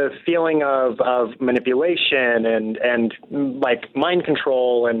 the feeling of manipulation and like mind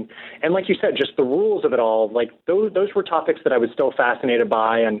control and like you said, just the rules of it all. Like those were topics that I was still fascinated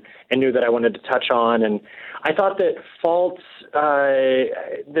by and knew that I wanted to touch on. And I thought that Faults,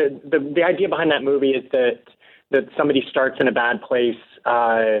 the idea behind that movie is that somebody starts in a bad place,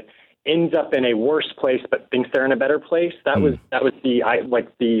 ends up in a worse place, but thinks they're in a better place. That was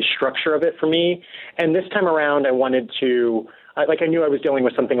the structure of it for me. And this time around, I wanted to, I knew I was dealing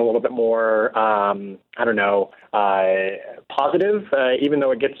with something a little bit more, positive. Even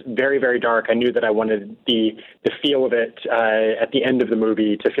though it gets very, very dark, I knew that I wanted the feel of it at the end of the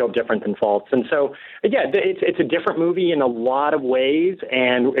movie to feel different than Faults. And so, yeah, it's a different movie in a lot of ways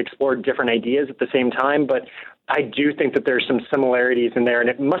and explored different ideas at the same time, but I do think that there's some similarities in there, and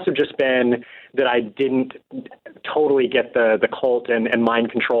it must have just been that I didn't totally get the cult and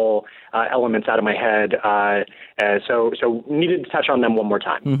mind control elements out of my head. So needed to touch on them one more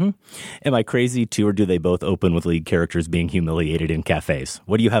time. Mm-hmm. Am I crazy too, or do they both open with lead characters being humiliated in cafes?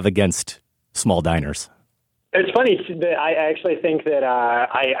 What do you have against small diners? It's funny that I actually think that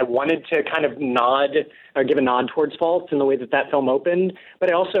I wanted to kind of give a nod towards Faults in the way that film opened, but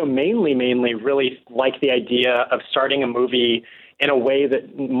I also mainly really like the idea of starting a movie in a way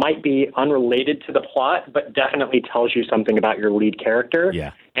that might be unrelated to the plot, but definitely tells you something about your lead character.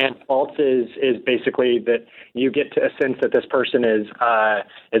 Yeah. And Faults is basically that you get to a sense that this person is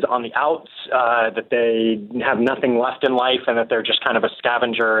on the outs, that they have nothing left in life, and that they're just kind of a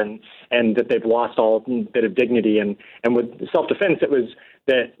scavenger, and that they've lost all bit of dignity. And with self-defense, it was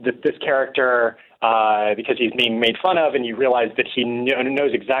that this character, because he's being made fun of, and you realize that he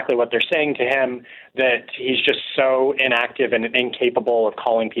knows exactly what they're saying to him, that he's just so inactive and incapable of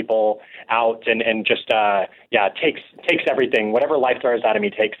calling people out, and just takes everything, whatever life throws at him, he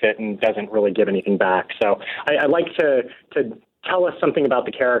takes it and doesn't really give anything back. So I like to tell us something about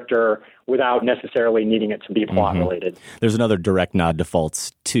the character without necessarily needing it to be plot related. There's another direct nod to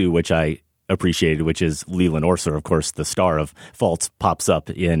Faults too, which I appreciated, which is Leland Orser, of course, the star of Faults, pops up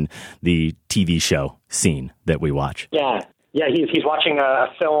in the TV show scene that we watch. Yeah, he's watching a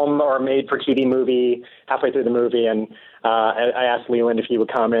film or a made-for-TV movie halfway through the movie, and I asked Leland if he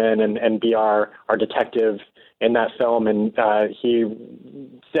would come in and be our detective in that film, and he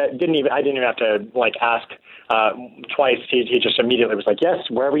said, I didn't even have to ask twice. He just immediately was like, yes,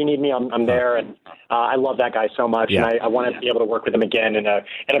 wherever you need me, I'm there. And I love that guy so much, and I want to be able to work with him again in a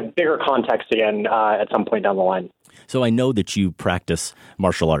bigger context again at some point down the line. So I know that you practice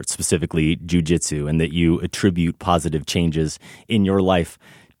martial arts, specifically jiu-jitsu, and that you attribute positive changes in your life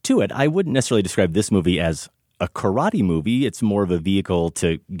to it. I wouldn't necessarily describe this movie as a karate movie. It's more of a vehicle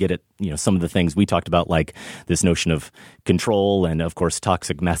to get at, some of the things we talked about, like this notion of control and, of course,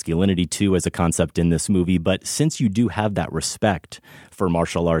 toxic masculinity, too, as a concept in this movie. But since you do have that respect for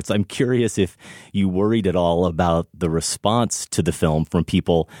martial arts, I'm curious if you worried at all about the response to the film from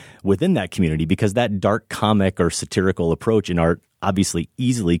people within that community, because that dark comic or satirical approach in art obviously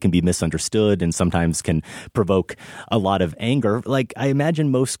easily can be misunderstood and sometimes can provoke a lot of anger. Like, I imagine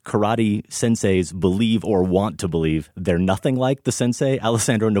most karate senseis believe or want to believe they're nothing like the sensei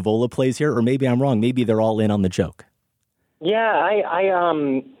Alessandro Nivola plays here, or maybe I'm wrong. Maybe they're all in on the joke. Yeah,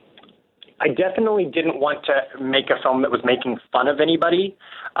 I definitely didn't want to make a film that was making fun of anybody,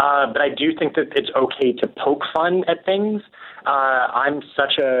 but I do think that it's okay to poke fun at things. I'm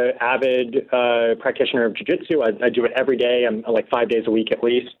such an avid practitioner of jiu-jitsu. I do it every day. I'm like 5 days a week at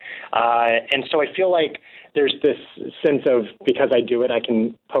least. And so I feel like there's this sense of, because I do it, I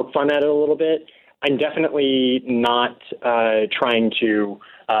can poke fun at it a little bit. I'm definitely not trying to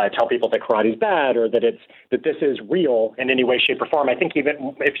tell people that karate is bad or that this is real in any way, shape, or form. I think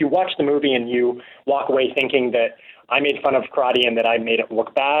even if you watch the movie and you walk away thinking that I made fun of karate and that I made it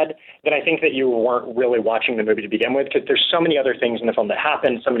look bad, then I think that you weren't really watching the movie to begin with, because there's so many other things in the film that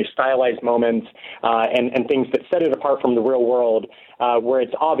happen, so many stylized moments and things that set it apart from the real world, where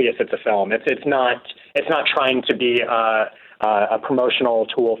it's obvious it's a film. It's not trying to be a promotional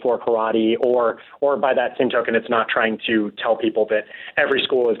tool for karate, or by that same token, it's not trying to tell people that every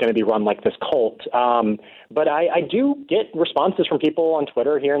school is going to be run like this cult. But I do get responses from people on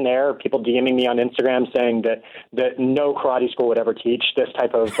Twitter here and there, people DMing me on Instagram saying that no karate school would ever teach this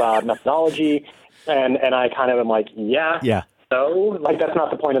type of methodology. And I kind of am like, yeah. So, that's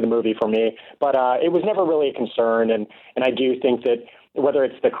not the point of the movie for me. But it was never really a concern. And I do think that whether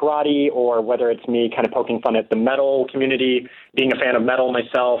it's the karate or whether it's me kind of poking fun at the metal community, being a fan of metal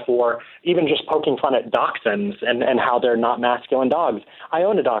myself, or even just poking fun at dachshunds and how they're not masculine dogs. I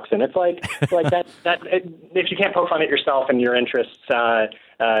own a dachshund. It's like if you can't poke fun at yourself and your interests,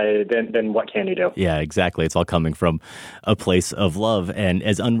 then what can you do? Yeah, exactly. It's all coming from a place of love. And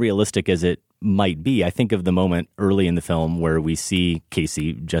as unrealistic as it might be, I think of the moment early in the film where we see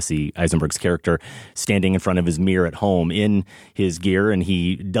Casey, Jesse Eisenberg's character, standing in front of his mirror at home in his gear, and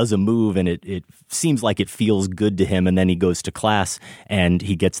he does a move and it seems like it feels good to him, and then he goes to class and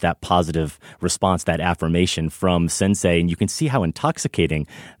he gets that positive response, that affirmation from Sensei, and you can see how intoxicating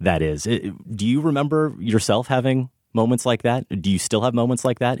that is. Do you remember yourself having moments like that? Do you still have moments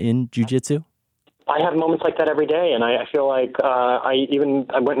like that in jiu-jitsu? I have moments like that every day, and I feel like I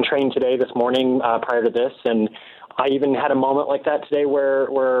went and trained today this morning prior to this, and I even had a moment like that today where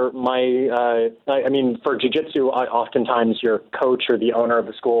for jiu-jitsu, oftentimes your coach or the owner of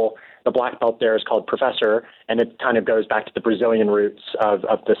the school, the black belt there is called professor, and it kind of goes back to the Brazilian roots of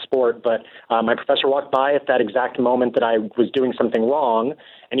the sport. But my professor walked by at that exact moment that I was doing something wrong,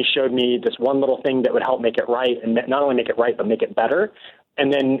 and he showed me this one little thing that would help make it right, and not only make it right, but make it better.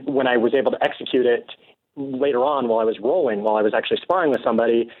 And then when I was able to execute it later on while I was actually sparring with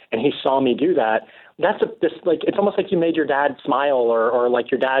somebody, and he saw me do that, it's almost like you made your dad smile, or like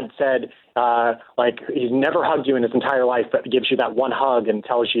your dad said, he's never hugged you in his entire life, but gives you that one hug and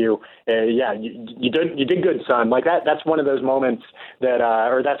tells you, you did good, son. Like that's one of those moments that,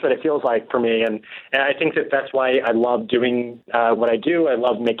 or that's what it feels like for me. And I think that's why I love doing what I do. I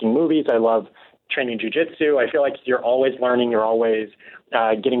love making movies. I love training jiu-jitsu. I feel like you're always learning. You're always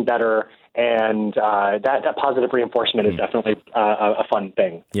getting better. And that positive reinforcement is definitely a fun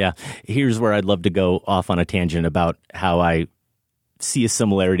thing. Yeah. Here's where I'd love to go off on a tangent about how I see a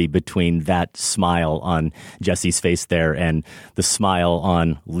similarity between that smile on Jesse's face there and the smile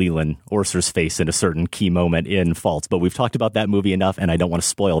on Leland Orser's face in a certain key moment in Faults. But we've talked about that movie enough, and I don't want to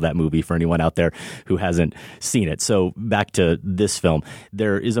spoil that movie for anyone out there who hasn't seen it. So back to this film,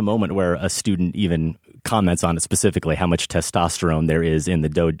 there is a moment where a student even comments on it, specifically how much testosterone there is in the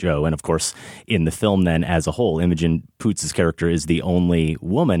dojo. And of course, in the film then as a whole, Imogen Poots' character is the only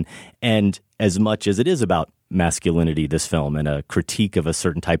woman. And as much as it is about masculinity, this film, and a critique of a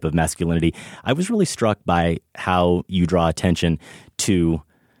certain type of masculinity. I was really struck by how you draw attention to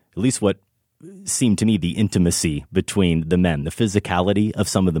at least what seemed to me the intimacy between the men, the physicality of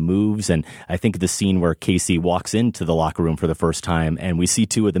some of the moves. And I think the scene where Casey walks into the locker room for the first time and we see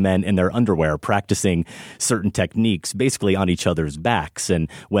two of the men in their underwear practicing certain techniques basically on each other's backs. And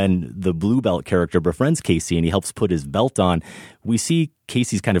when the blue belt character befriends Casey and he helps put his belt on, we see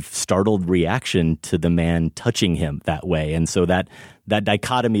Casey's kind of startled reaction to the man touching him that way. And so that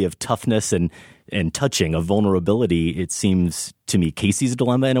dichotomy of toughness and touching, of vulnerability, it seems to me Casey's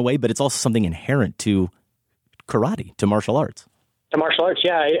dilemma in a way, but it's also something inherent to karate, to martial arts. To martial arts,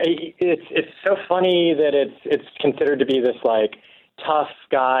 yeah. It's so funny that it's considered to be this like tough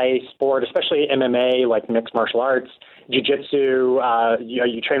guy sport, especially MMA, like mixed martial arts, jiu-jitsu.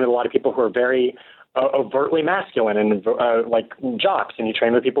 You train with a lot of people who are very overtly masculine and like jocks, and you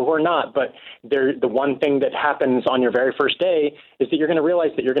train with people who are not. But the one thing that happens on your very first day is that you're going to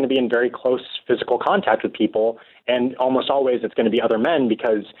realize that you're going to be in very close physical contact with people, and almost always it's going to be other men,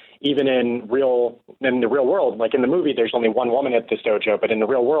 because even in the real world, like in the movie, there's only one woman at this dojo, but in the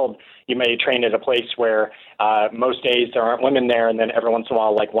real world, you may train at a place where most days there aren't women there, and then every once in a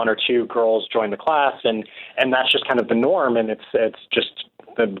while, like one or two girls join the class, and that's just kind of the norm, and it's just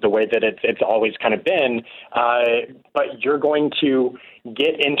the way that it's always kind of been. But you're going to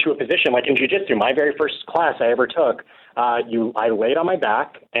get into a position like in jiu-jitsu. My very first class I ever took, I laid on my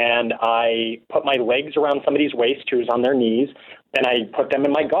back and I put my legs around somebody's waist who's on their knees, and I put them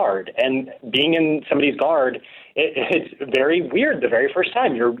in my guard. And being in somebody's guard, it's very weird the very first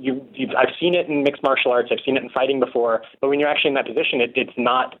time. I've seen it in mixed martial arts. I've seen it in fighting before. But when you're actually in that position, it's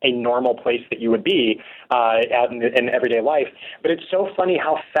not a normal place that you would be out in everyday life. But it's so funny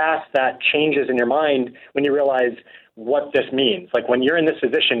how fast that changes in your mind when you realize what this means. Like when you're in this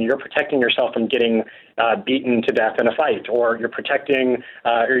position, you're protecting yourself from getting beaten to death in a fight, or you're protecting,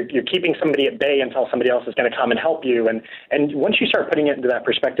 or you're keeping somebody at bay until somebody else is going to come and help you. And once you start putting it into that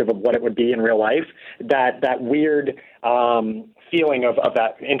perspective of what it would be in real life, that weird feeling of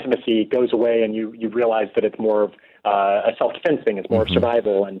that intimacy goes away, and you realize that it's more of a self-defense thing. It's more of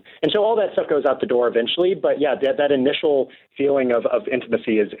survival. And so all that stuff goes out the door eventually. But yeah, that initial feeling of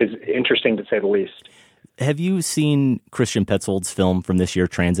intimacy is interesting to say the least. Have you seen Christian Petzold's film from this year,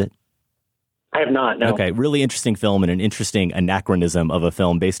 Transit? I have not, no. Okay, really interesting film and an interesting anachronism of a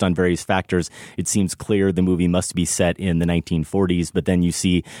film based on various factors. It seems clear the movie must be set in the 1940s, but then you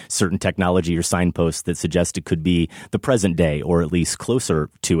see certain technology or signposts that suggest it could be the present day, or at least closer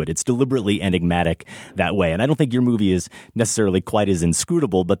to it. It's deliberately enigmatic that way. And I don't think your movie is necessarily quite as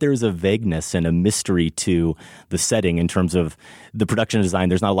inscrutable, but there's a vagueness and a mystery to the setting in terms of the production design.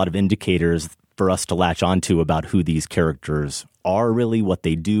 There's not a lot of indicators for us to latch onto about who these characters are really, what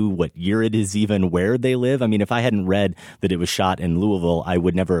they do, what year it is, even where they live. I mean, if I hadn't read that it was shot in Louisville, I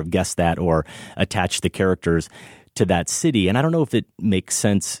would never have guessed that or attached the characters to that city. And I don't know if it makes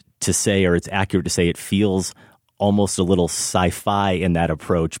sense to say, or it's accurate to say, it feels almost a little sci-fi in that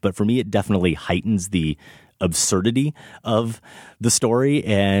approach. But for me, it definitely heightens the absurdity of the story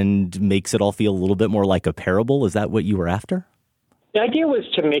and makes it all feel a little bit more like a parable. Is that what you were after? The idea was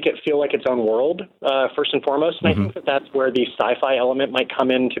to make it feel like its own world, first and foremost. And I think that's where the sci-fi element might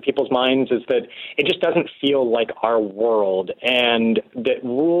come into people's minds, is that it just doesn't feel like our world, and the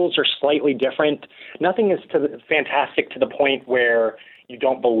rules are slightly different. Nothing is fantastic to the point where you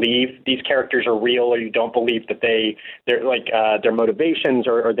don't believe these characters are real, or you don't believe that they're like their motivations,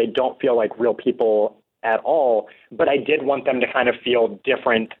 or they don't feel like real people at all. But I did want them to kind of feel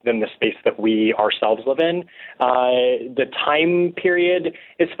different than the space that we ourselves live in. The time period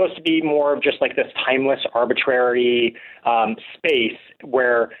is supposed to be more of just like this timeless, arbitrary space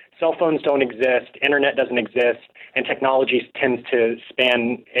where cell phones don't exist, internet doesn't exist, and technology tends to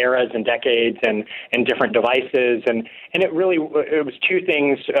span eras and decades and different devices. And it was two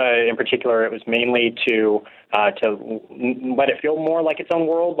things in particular. It was mainly to let it feel more like its own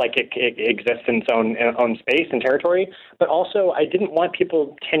world, like it exists in its own space and territory. But also, I didn't want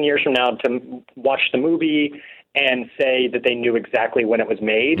people 10 years from now to watch the movie and say that they knew exactly when it was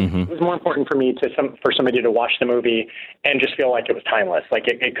made. It was more important for me for somebody to watch the movie and just feel like it was timeless. Like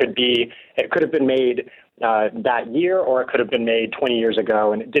it could have been made that year, or it could have been made 20 years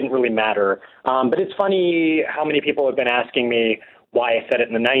ago, and it didn't really matter. But it's funny how many people have been asking me why I said it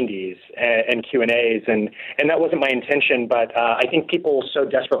in the 90s and Q&As, and that wasn't my intention, but I think people so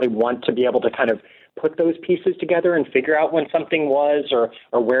desperately want to be able to kind of put those pieces together and figure out when something was or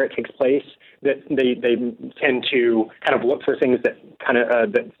where it takes place, that they tend to kind of look for things that kind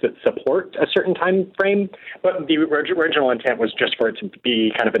of that support a certain time frame. But the original intent was just for it to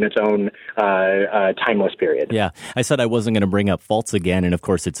be kind of in its own timeless period. Yeah, I said I wasn't going to bring up Faults again, and of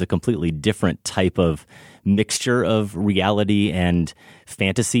course it's a completely different type of mixture of reality and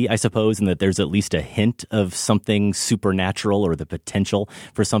fantasy, I suppose, and that there's at least a hint of something supernatural or the potential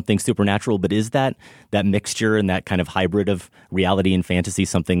for something supernatural. But is that mixture and that kind of hybrid of reality and fantasy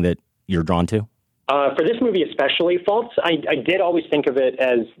something that you're drawn to? For this movie especially, Faults, I did always think of it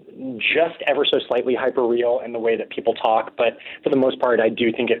as just ever so slightly hyper-real in the way that people talk, but for the most part, I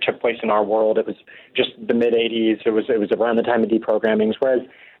do think it took place in our world. It was just the mid-'80s. It was around the time of deprogramming, whereas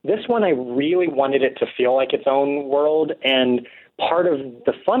this one, I really wanted it to feel like its own world, and part of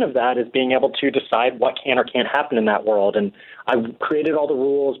the fun of that is being able to decide what can or can't happen in that world. And I created all the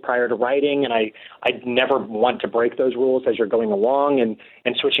rules prior to writing, and I never want to break those rules as you're going along and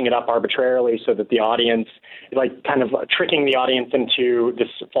switching it up arbitrarily so that the audience, like kind of tricking the audience into this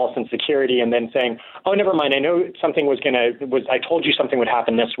false insecurity and then saying, oh, never mind, I know something I told you something would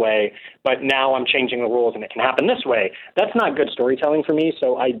happen this way, but now I'm changing the rules and it can happen this way. That's not good storytelling for me,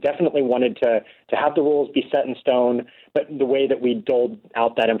 so I definitely wanted to have the rules be set in stone, but the way that we doled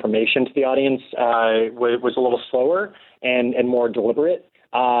out that information to the audience was a little slower and more deliberate.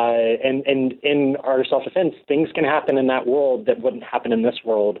 And in our self-defense, things can happen in that world that wouldn't happen in this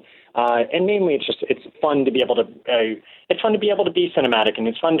world. And mainly, it's fun to be able to be cinematic, and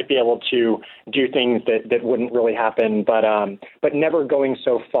it's fun to be able to do things that wouldn't really happen, but never going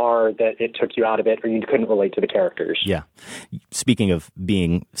so far that it took you out of it or you couldn't relate to the characters. Yeah. Speaking of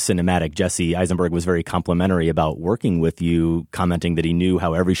being cinematic, Jesse Eisenberg was very complimentary about working with you, commenting that he knew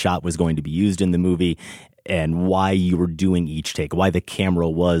how every shot was going to be used in the movie and why you were doing each take, why the camera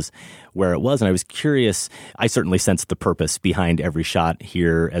was where it was. And I was curious, I certainly sensed the purpose behind every shot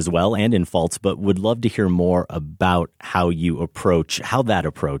here as well and in Faults, but would love to hear more about how that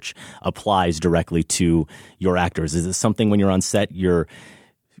approach applies directly to your actors. Is it something when you're on set you're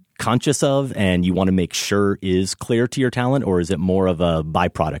conscious of and you want to make sure is clear to your talent, or is it more of a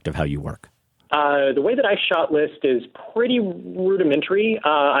byproduct of how you work? The way that I shot list is pretty rudimentary.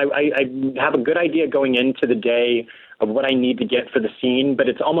 I have a good idea going into the day of what I need to get for the scene, but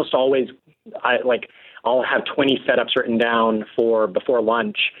it's almost always I'll have 20 setups written down for before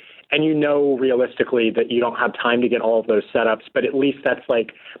lunch, and realistically that you don't have time to get all of those setups, but at least that's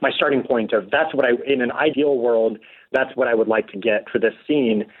like my starting point of that's what in an ideal world, that's what I would like to get for this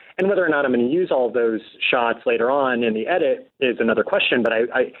scene. And whether or not I'm going to use all of those shots later on in the edit is another question, but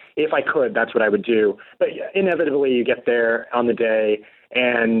if I could, that's what I would do. But inevitably you get there on the day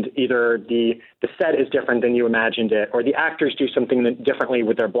and either the set is different than you imagined it, or the actors do something differently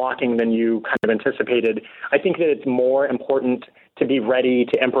with their blocking than you kind of anticipated. I think that it's more important to be ready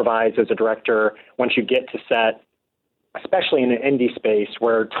to improvise as a director once you get to set, especially in an indie space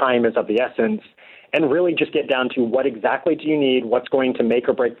where time is of the essence, and really just get down to what exactly do you need, what's going to make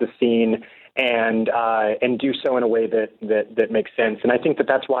or break the scene, and do so in a way that makes sense. And I think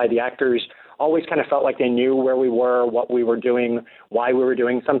that's why the actors always kind of felt like they knew where we were, what we were doing, why we were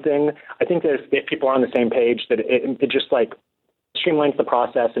doing something. I think that if people are on the same page, that it just like streamlines the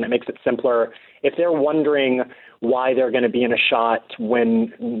process and it makes it simpler. If they're wondering why they're going to be in a shot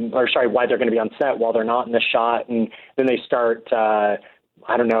why they're going to be on set while they're not in the shot, and then they start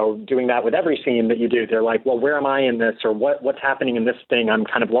doing that with every scene that you do. They're like, well, where am I in this? Or what's happening in this thing? I'm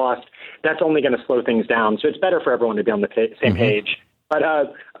kind of lost. That's only going to slow things down. So it's better for everyone to be on the same page. But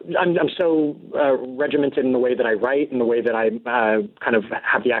I'm so regimented in the way that I write and the way that I kind of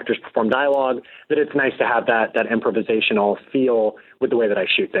have the actors perform dialogue that it's nice to have that improvisational feel with the way that I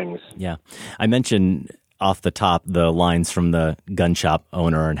shoot things. Yeah. I mentioned off the top the lines from the gun shop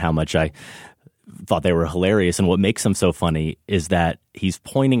owner and how much I thought they were hilarious. And what makes them so funny is that he's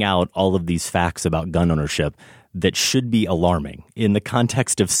pointing out all of these facts about gun ownership that should be alarming. In the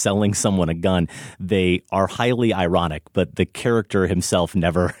context of selling someone a gun, they are highly ironic, but the character himself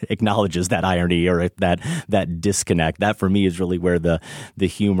never acknowledges that irony or that disconnect. That, for me, is really where the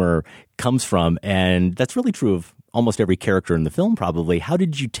humor comes from. And that's really true of almost every character in the film, probably. How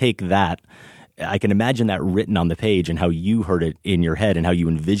did you take that? I can imagine that written on the page and how you heard it in your head and how you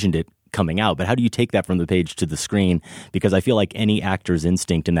envisioned it coming out, but how do you take that from the page to the screen? Because I feel like any actor's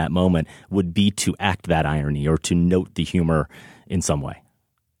instinct in that moment would be to act that irony or to note the humor in some way.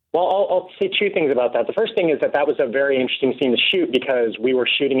 Well, I'll say two things about that. The first thing is that was a very interesting scene to shoot because we were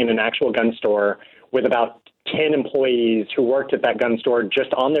shooting in an actual gun store with about 10 employees who worked at that gun store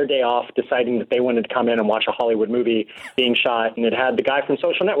just on their day off, deciding that they wanted to come in and watch a Hollywood movie being shot, and it had the guy from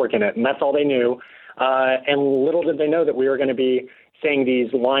Social Network in it, and that's all they knew. And little did they know that we were going to be saying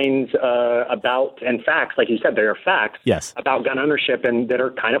these lines about, and facts, like you said, they are facts, yes, about gun ownership and that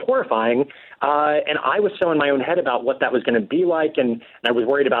are kind of horrifying. And I was so in my own head about what that was going to be like, and I was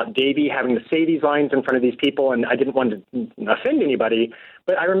worried about Davey having to say these lines in front of these people, and I didn't want to offend anybody.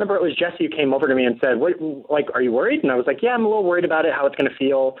 But I remember it was Jesse who came over to me and said, "Like, are you worried?" And I was like, "Yeah, I'm a little worried about it, how it's going to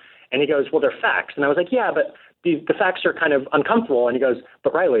feel." And he goes, "Well, they're facts." And I was like, "Yeah, but the facts are kind of uncomfortable." And he goes,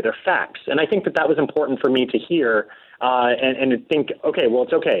 "But Riley, they're facts." And I think that was important for me to hear. And to think, okay, well,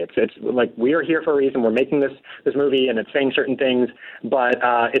 it's okay. It's like we are here for a reason. We're making this movie, and it's saying certain things, but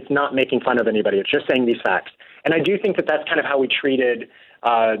it's not making fun of anybody. It's just saying these facts. And I do think that that's kind of how we treated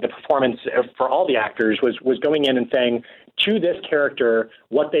the performance for all the actors was going in and saying, to this character,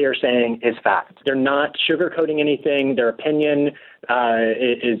 what they are saying is fact. They're not sugarcoating anything. Their opinion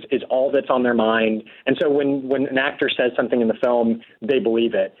is all that's on their mind. And so when an actor says something in the film, they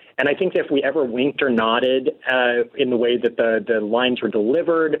believe it. And I think if we ever winked or nodded in the way that the lines were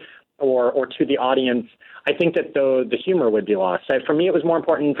delivered or to the audience, I think that the humor would be lost. So for me, it was more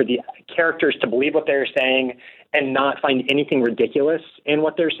important for the characters to believe what they're saying and not find anything ridiculous in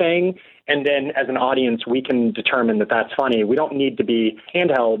what they're saying. And then as an audience, we can determine that that's funny. We don't need to be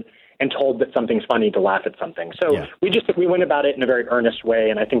handheld and told that something's funny to laugh at something. So we went about it in a very earnest way,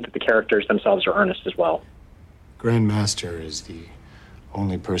 and I think that the characters themselves are earnest as well. Grandmaster is the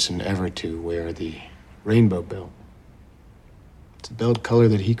only person ever to wear the rainbow belt. It's a belt color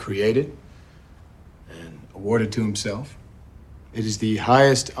that he created and awarded to himself. It is the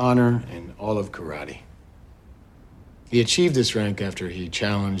highest honor in all of karate. He achieved this rank after he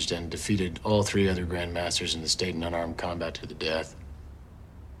challenged and defeated all 3 other grandmasters in the state in unarmed combat to the death.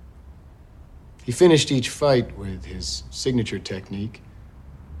 He finished each fight with his signature technique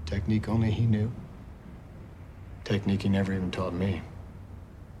only he knew, technique he never even taught me.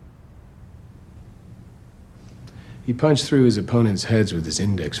 He punched through his opponent's heads with his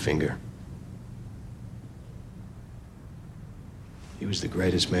index finger. He was the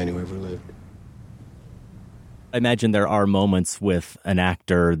greatest man who ever lived. I imagine there are moments with an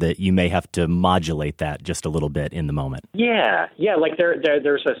actor that you may have to modulate that just a little bit in the moment. Yeah. Like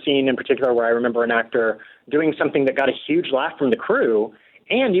there's a scene in particular where I remember an actor doing something that got a huge laugh from the crew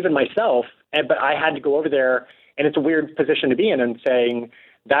and even myself, but I had to go over there, and it's a weird position to be in, and saying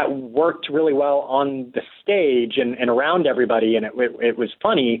that worked really well on the stage and around everybody, and it was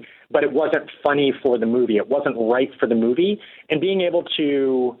funny, but it wasn't funny for the movie. It wasn't right for the movie, and being able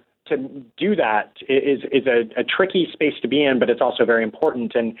to do that is a tricky space to be in, but it's also very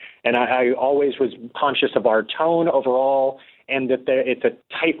important. And I always was conscious of our tone overall, and that it's a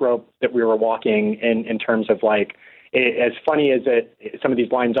tightrope that we were walking in terms of, like, as funny as some of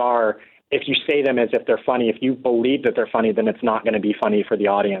these lines are, if you say them as if they're funny, if you believe that they're funny, then it's not going to be funny for the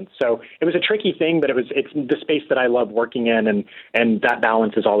audience. So it was a tricky thing, but it's the space that I love working in, and that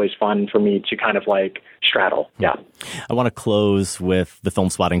balance is always fun for me to kind of like straddle. Yeah. I want to close with the Film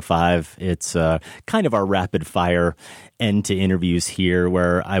Spotting 5. It's kind of our rapid fire end to interviews here,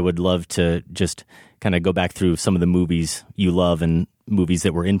 where I would love to just kind of go back through some of the movies you love and movies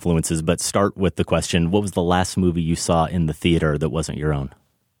that were influences, but start with the question, what was the last movie you saw in the theater that wasn't your own?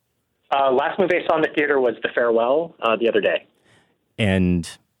 Last movie I saw in the theater was The Farewell the other day. And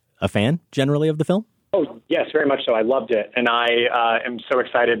a fan, generally, of the film? Oh, yes, very much so. I loved it. And I am so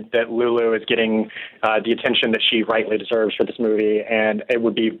excited that Lulu is getting the attention that she rightly deserves for this movie. And it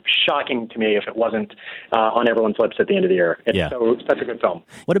would be shocking to me if it wasn't on everyone's lips at the end of the year. It's such a good film.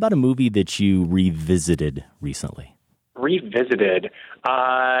 What about a movie that you revisited recently? Revisited?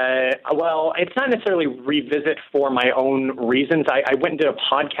 Well, it's not necessarily revisit for my own reasons. I went into a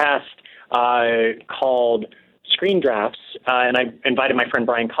podcast called Screen Drafts, and I invited my friend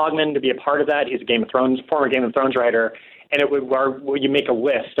Brian Cogman to be a part of that. He's a former Game of Thrones writer, and where you make a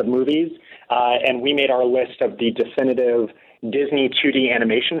list of movies, and we made our list of the definitive Disney 2D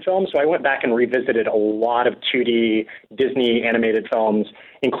animation films. So I went back and revisited a lot of 2D Disney animated films,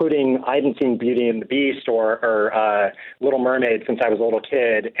 including I hadn't seen Beauty and the Beast or Little Mermaid since I was a little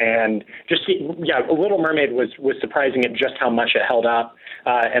kid. And Little Mermaid was surprising at just how much it held up.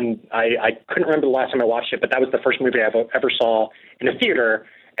 And I couldn't remember the last time I watched it, but that was the first movie I ever saw in a theater.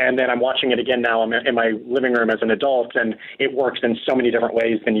 And then I'm watching it again now in my living room as an adult, and it works in so many different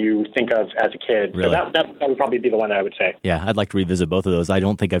ways than you think of as a kid. Really? So that would probably be the one I would say. Yeah, I'd like to revisit both of those. I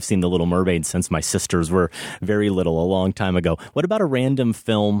don't think I've seen The Little Mermaid since my sisters were very little, a long time ago. What about a random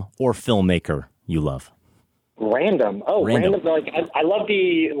film or filmmaker you love? Random. Like I love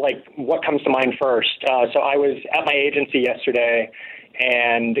what comes to mind first. So I was at my agency yesterday,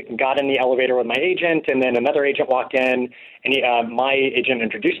 and got in the elevator with my agent, and then another agent walked in, and my agent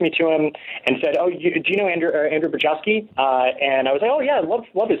introduced me to him and said, "Oh, do you know Andrew Bujalski?" And I was like, "Oh yeah,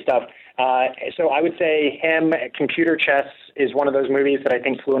 love his stuff." So I would say him. Computer Chess is one of those movies that I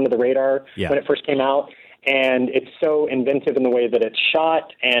think flew under the radar when it first came out. And it's so inventive in the way that it's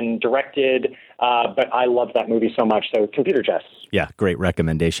shot and directed, but I love that movie so much. So Computer Chess. Yeah, great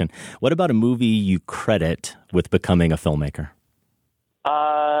recommendation. What about a movie you credit with becoming a filmmaker?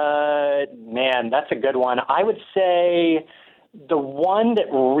 Man, that's a good one. I would say the one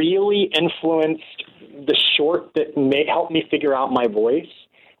that really influenced the short that helped me figure out my voice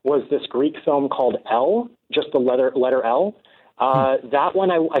was this Greek film called L, just the letter L. That one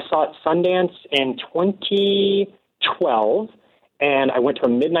I saw at Sundance in 2012, and I went to a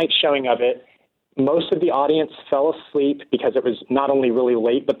midnight showing of it. Most of the audience fell asleep because it was not only really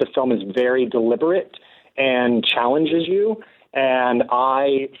late, but the film is very deliberate and challenges you. And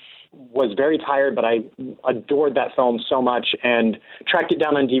I was very tired, but I adored that film so much and tracked it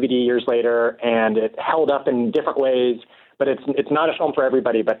down on DVD years later, and it held up in different ways. But it's not a film for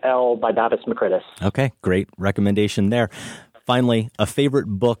everybody, but L by Babis Makritis. Okay, great recommendation there. Finally, a favorite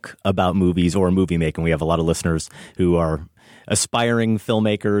book about movies or movie making. We have a lot of listeners who are aspiring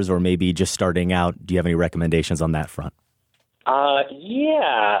filmmakers or maybe just starting out. Do you have any recommendations on that front?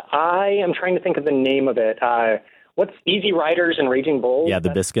 Yeah, I am trying to think of the name of it. What's Easy Riders and Raging Bulls? Yeah, the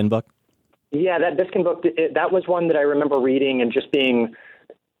Biskin book? Yeah, that Biskin book, that was one that I remember reading and just being...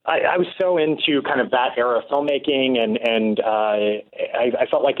 I was so into kind of that era of filmmaking, and I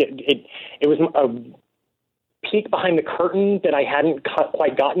felt like it was a peek behind the curtain that I hadn't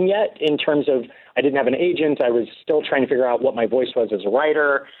quite gotten yet in terms of I didn't have an agent. I was still trying to figure out what my voice was as a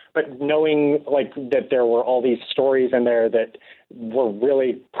writer, but knowing like that there were all these stories in there that were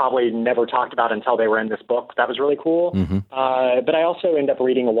really probably never talked about until they were in this book. That was really cool. Mm-hmm. But I also end up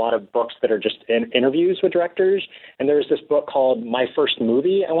reading a lot of books that are just interviews with directors. And there's this book called My First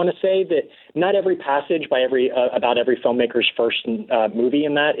Movie. I want to say that not every passage by about every filmmaker's first movie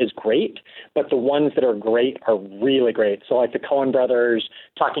in that is great, but the ones that are great are really great. So like the Coen brothers,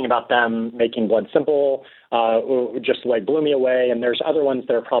 talking about them making Blood Simple, just like blew me away. And there's other ones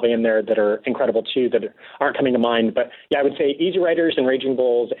that are probably in there that are incredible too that aren't coming to mind. But yeah, I would say Easy Riders and Raging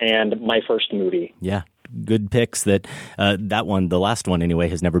Bulls and My First Movie. Yeah, good picks. That one, the last one anyway,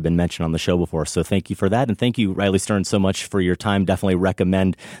 has never been mentioned on the show before. So thank you for that. And thank you, Riley Stearns, so much for your time. Definitely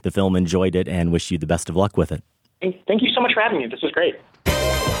recommend the film, enjoyed it, and wish you the best of luck with it. Thank you so much for having me. This was great.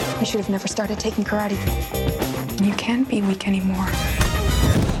 You should have never started taking karate. You can't be weak anymore.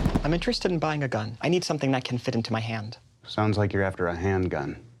 I'm interested in buying a gun. I need something that can fit into my hand. Sounds like you're after a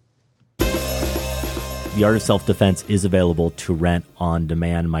handgun. The Art of Self-Defense is available to rent on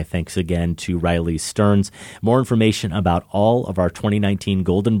demand. My thanks again to Riley Stearns. More information about all of our 2019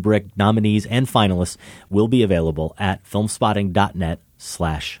 Golden Brick nominees and finalists will be available at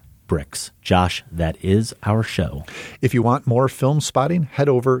filmspotting.net/bricks. Josh, that is our show. If you want more Film Spotting, head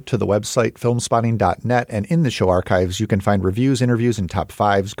over to the website filmspotting.net, and in the show archives you can find reviews, interviews, and top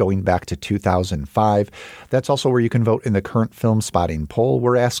fives going back to 2005. That's also where you can vote in the current Film Spotting poll.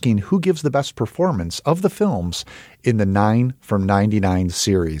 We're asking who gives the best performance of the films in the 9 from 99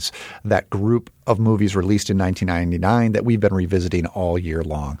 series, that group of movies released in 1999 that we've been revisiting all year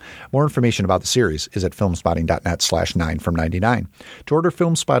long. More information about the series is at filmspotting.net/9 from 99. To order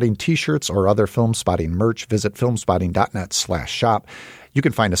Film Spotting t-shirts or other Film Spotting merch, visit filmspotting.net/shop. You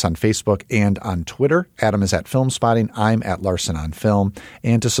can find us on Facebook and on Twitter. Adam is at Film Spotting. I'm at Larson on Film.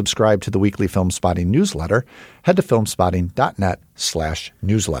 And to subscribe to the weekly Film Spotting newsletter, head to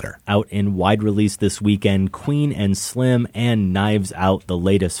filmspotting.net/newsletter. Out in wide release this weekend, Queen and Slim and Knives Out, the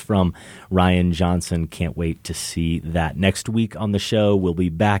latest from Rian Johnson. Can't wait to see that. Next week on the show, we'll be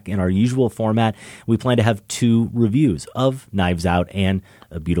back in our usual format. We plan to have 2 reviews of Knives Out and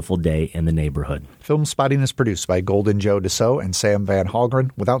A Beautiful Day in the Neighborhood. Film Spotting is produced by Golden Joe Dassault and Sam Van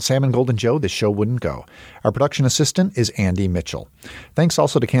Halgren. Without Sam and Golden Joe, this show wouldn't go. Our production assistant is Andy Mitchell. Thanks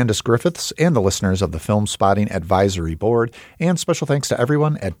also to Candace Griffiths and the listeners of the Film Spotting Advisory Board, and special thanks to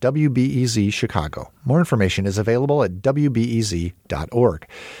everyone at WBEZ Chicago. More information is available at WBEZ.org.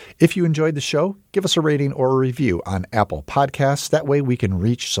 If you enjoyed the show, give us a rating or a review on Apple Podcasts. That way we can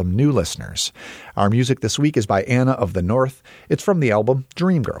reach some new listeners. Our music this week is by Anna of the North. It's from the album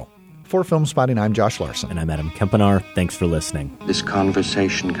Dream Girl. For Film Spotting, I'm Josh Larson. And I'm Adam Kempenaar. Thanks for listening. This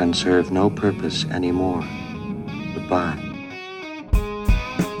conversation can serve no purpose anymore. Goodbye.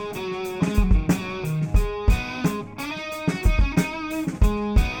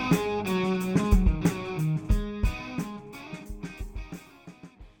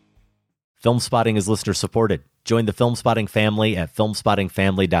 Film Spotting is listener supported. Join the Film Spotting family at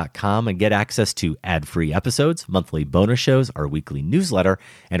filmspottingfamily.com and get access to ad-free episodes, monthly bonus shows, our weekly newsletter,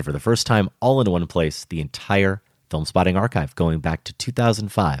 and for the first time, all in one place, the entire Film Spotting archive going back to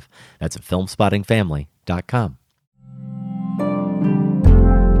 2005. That's at filmspottingfamily.com.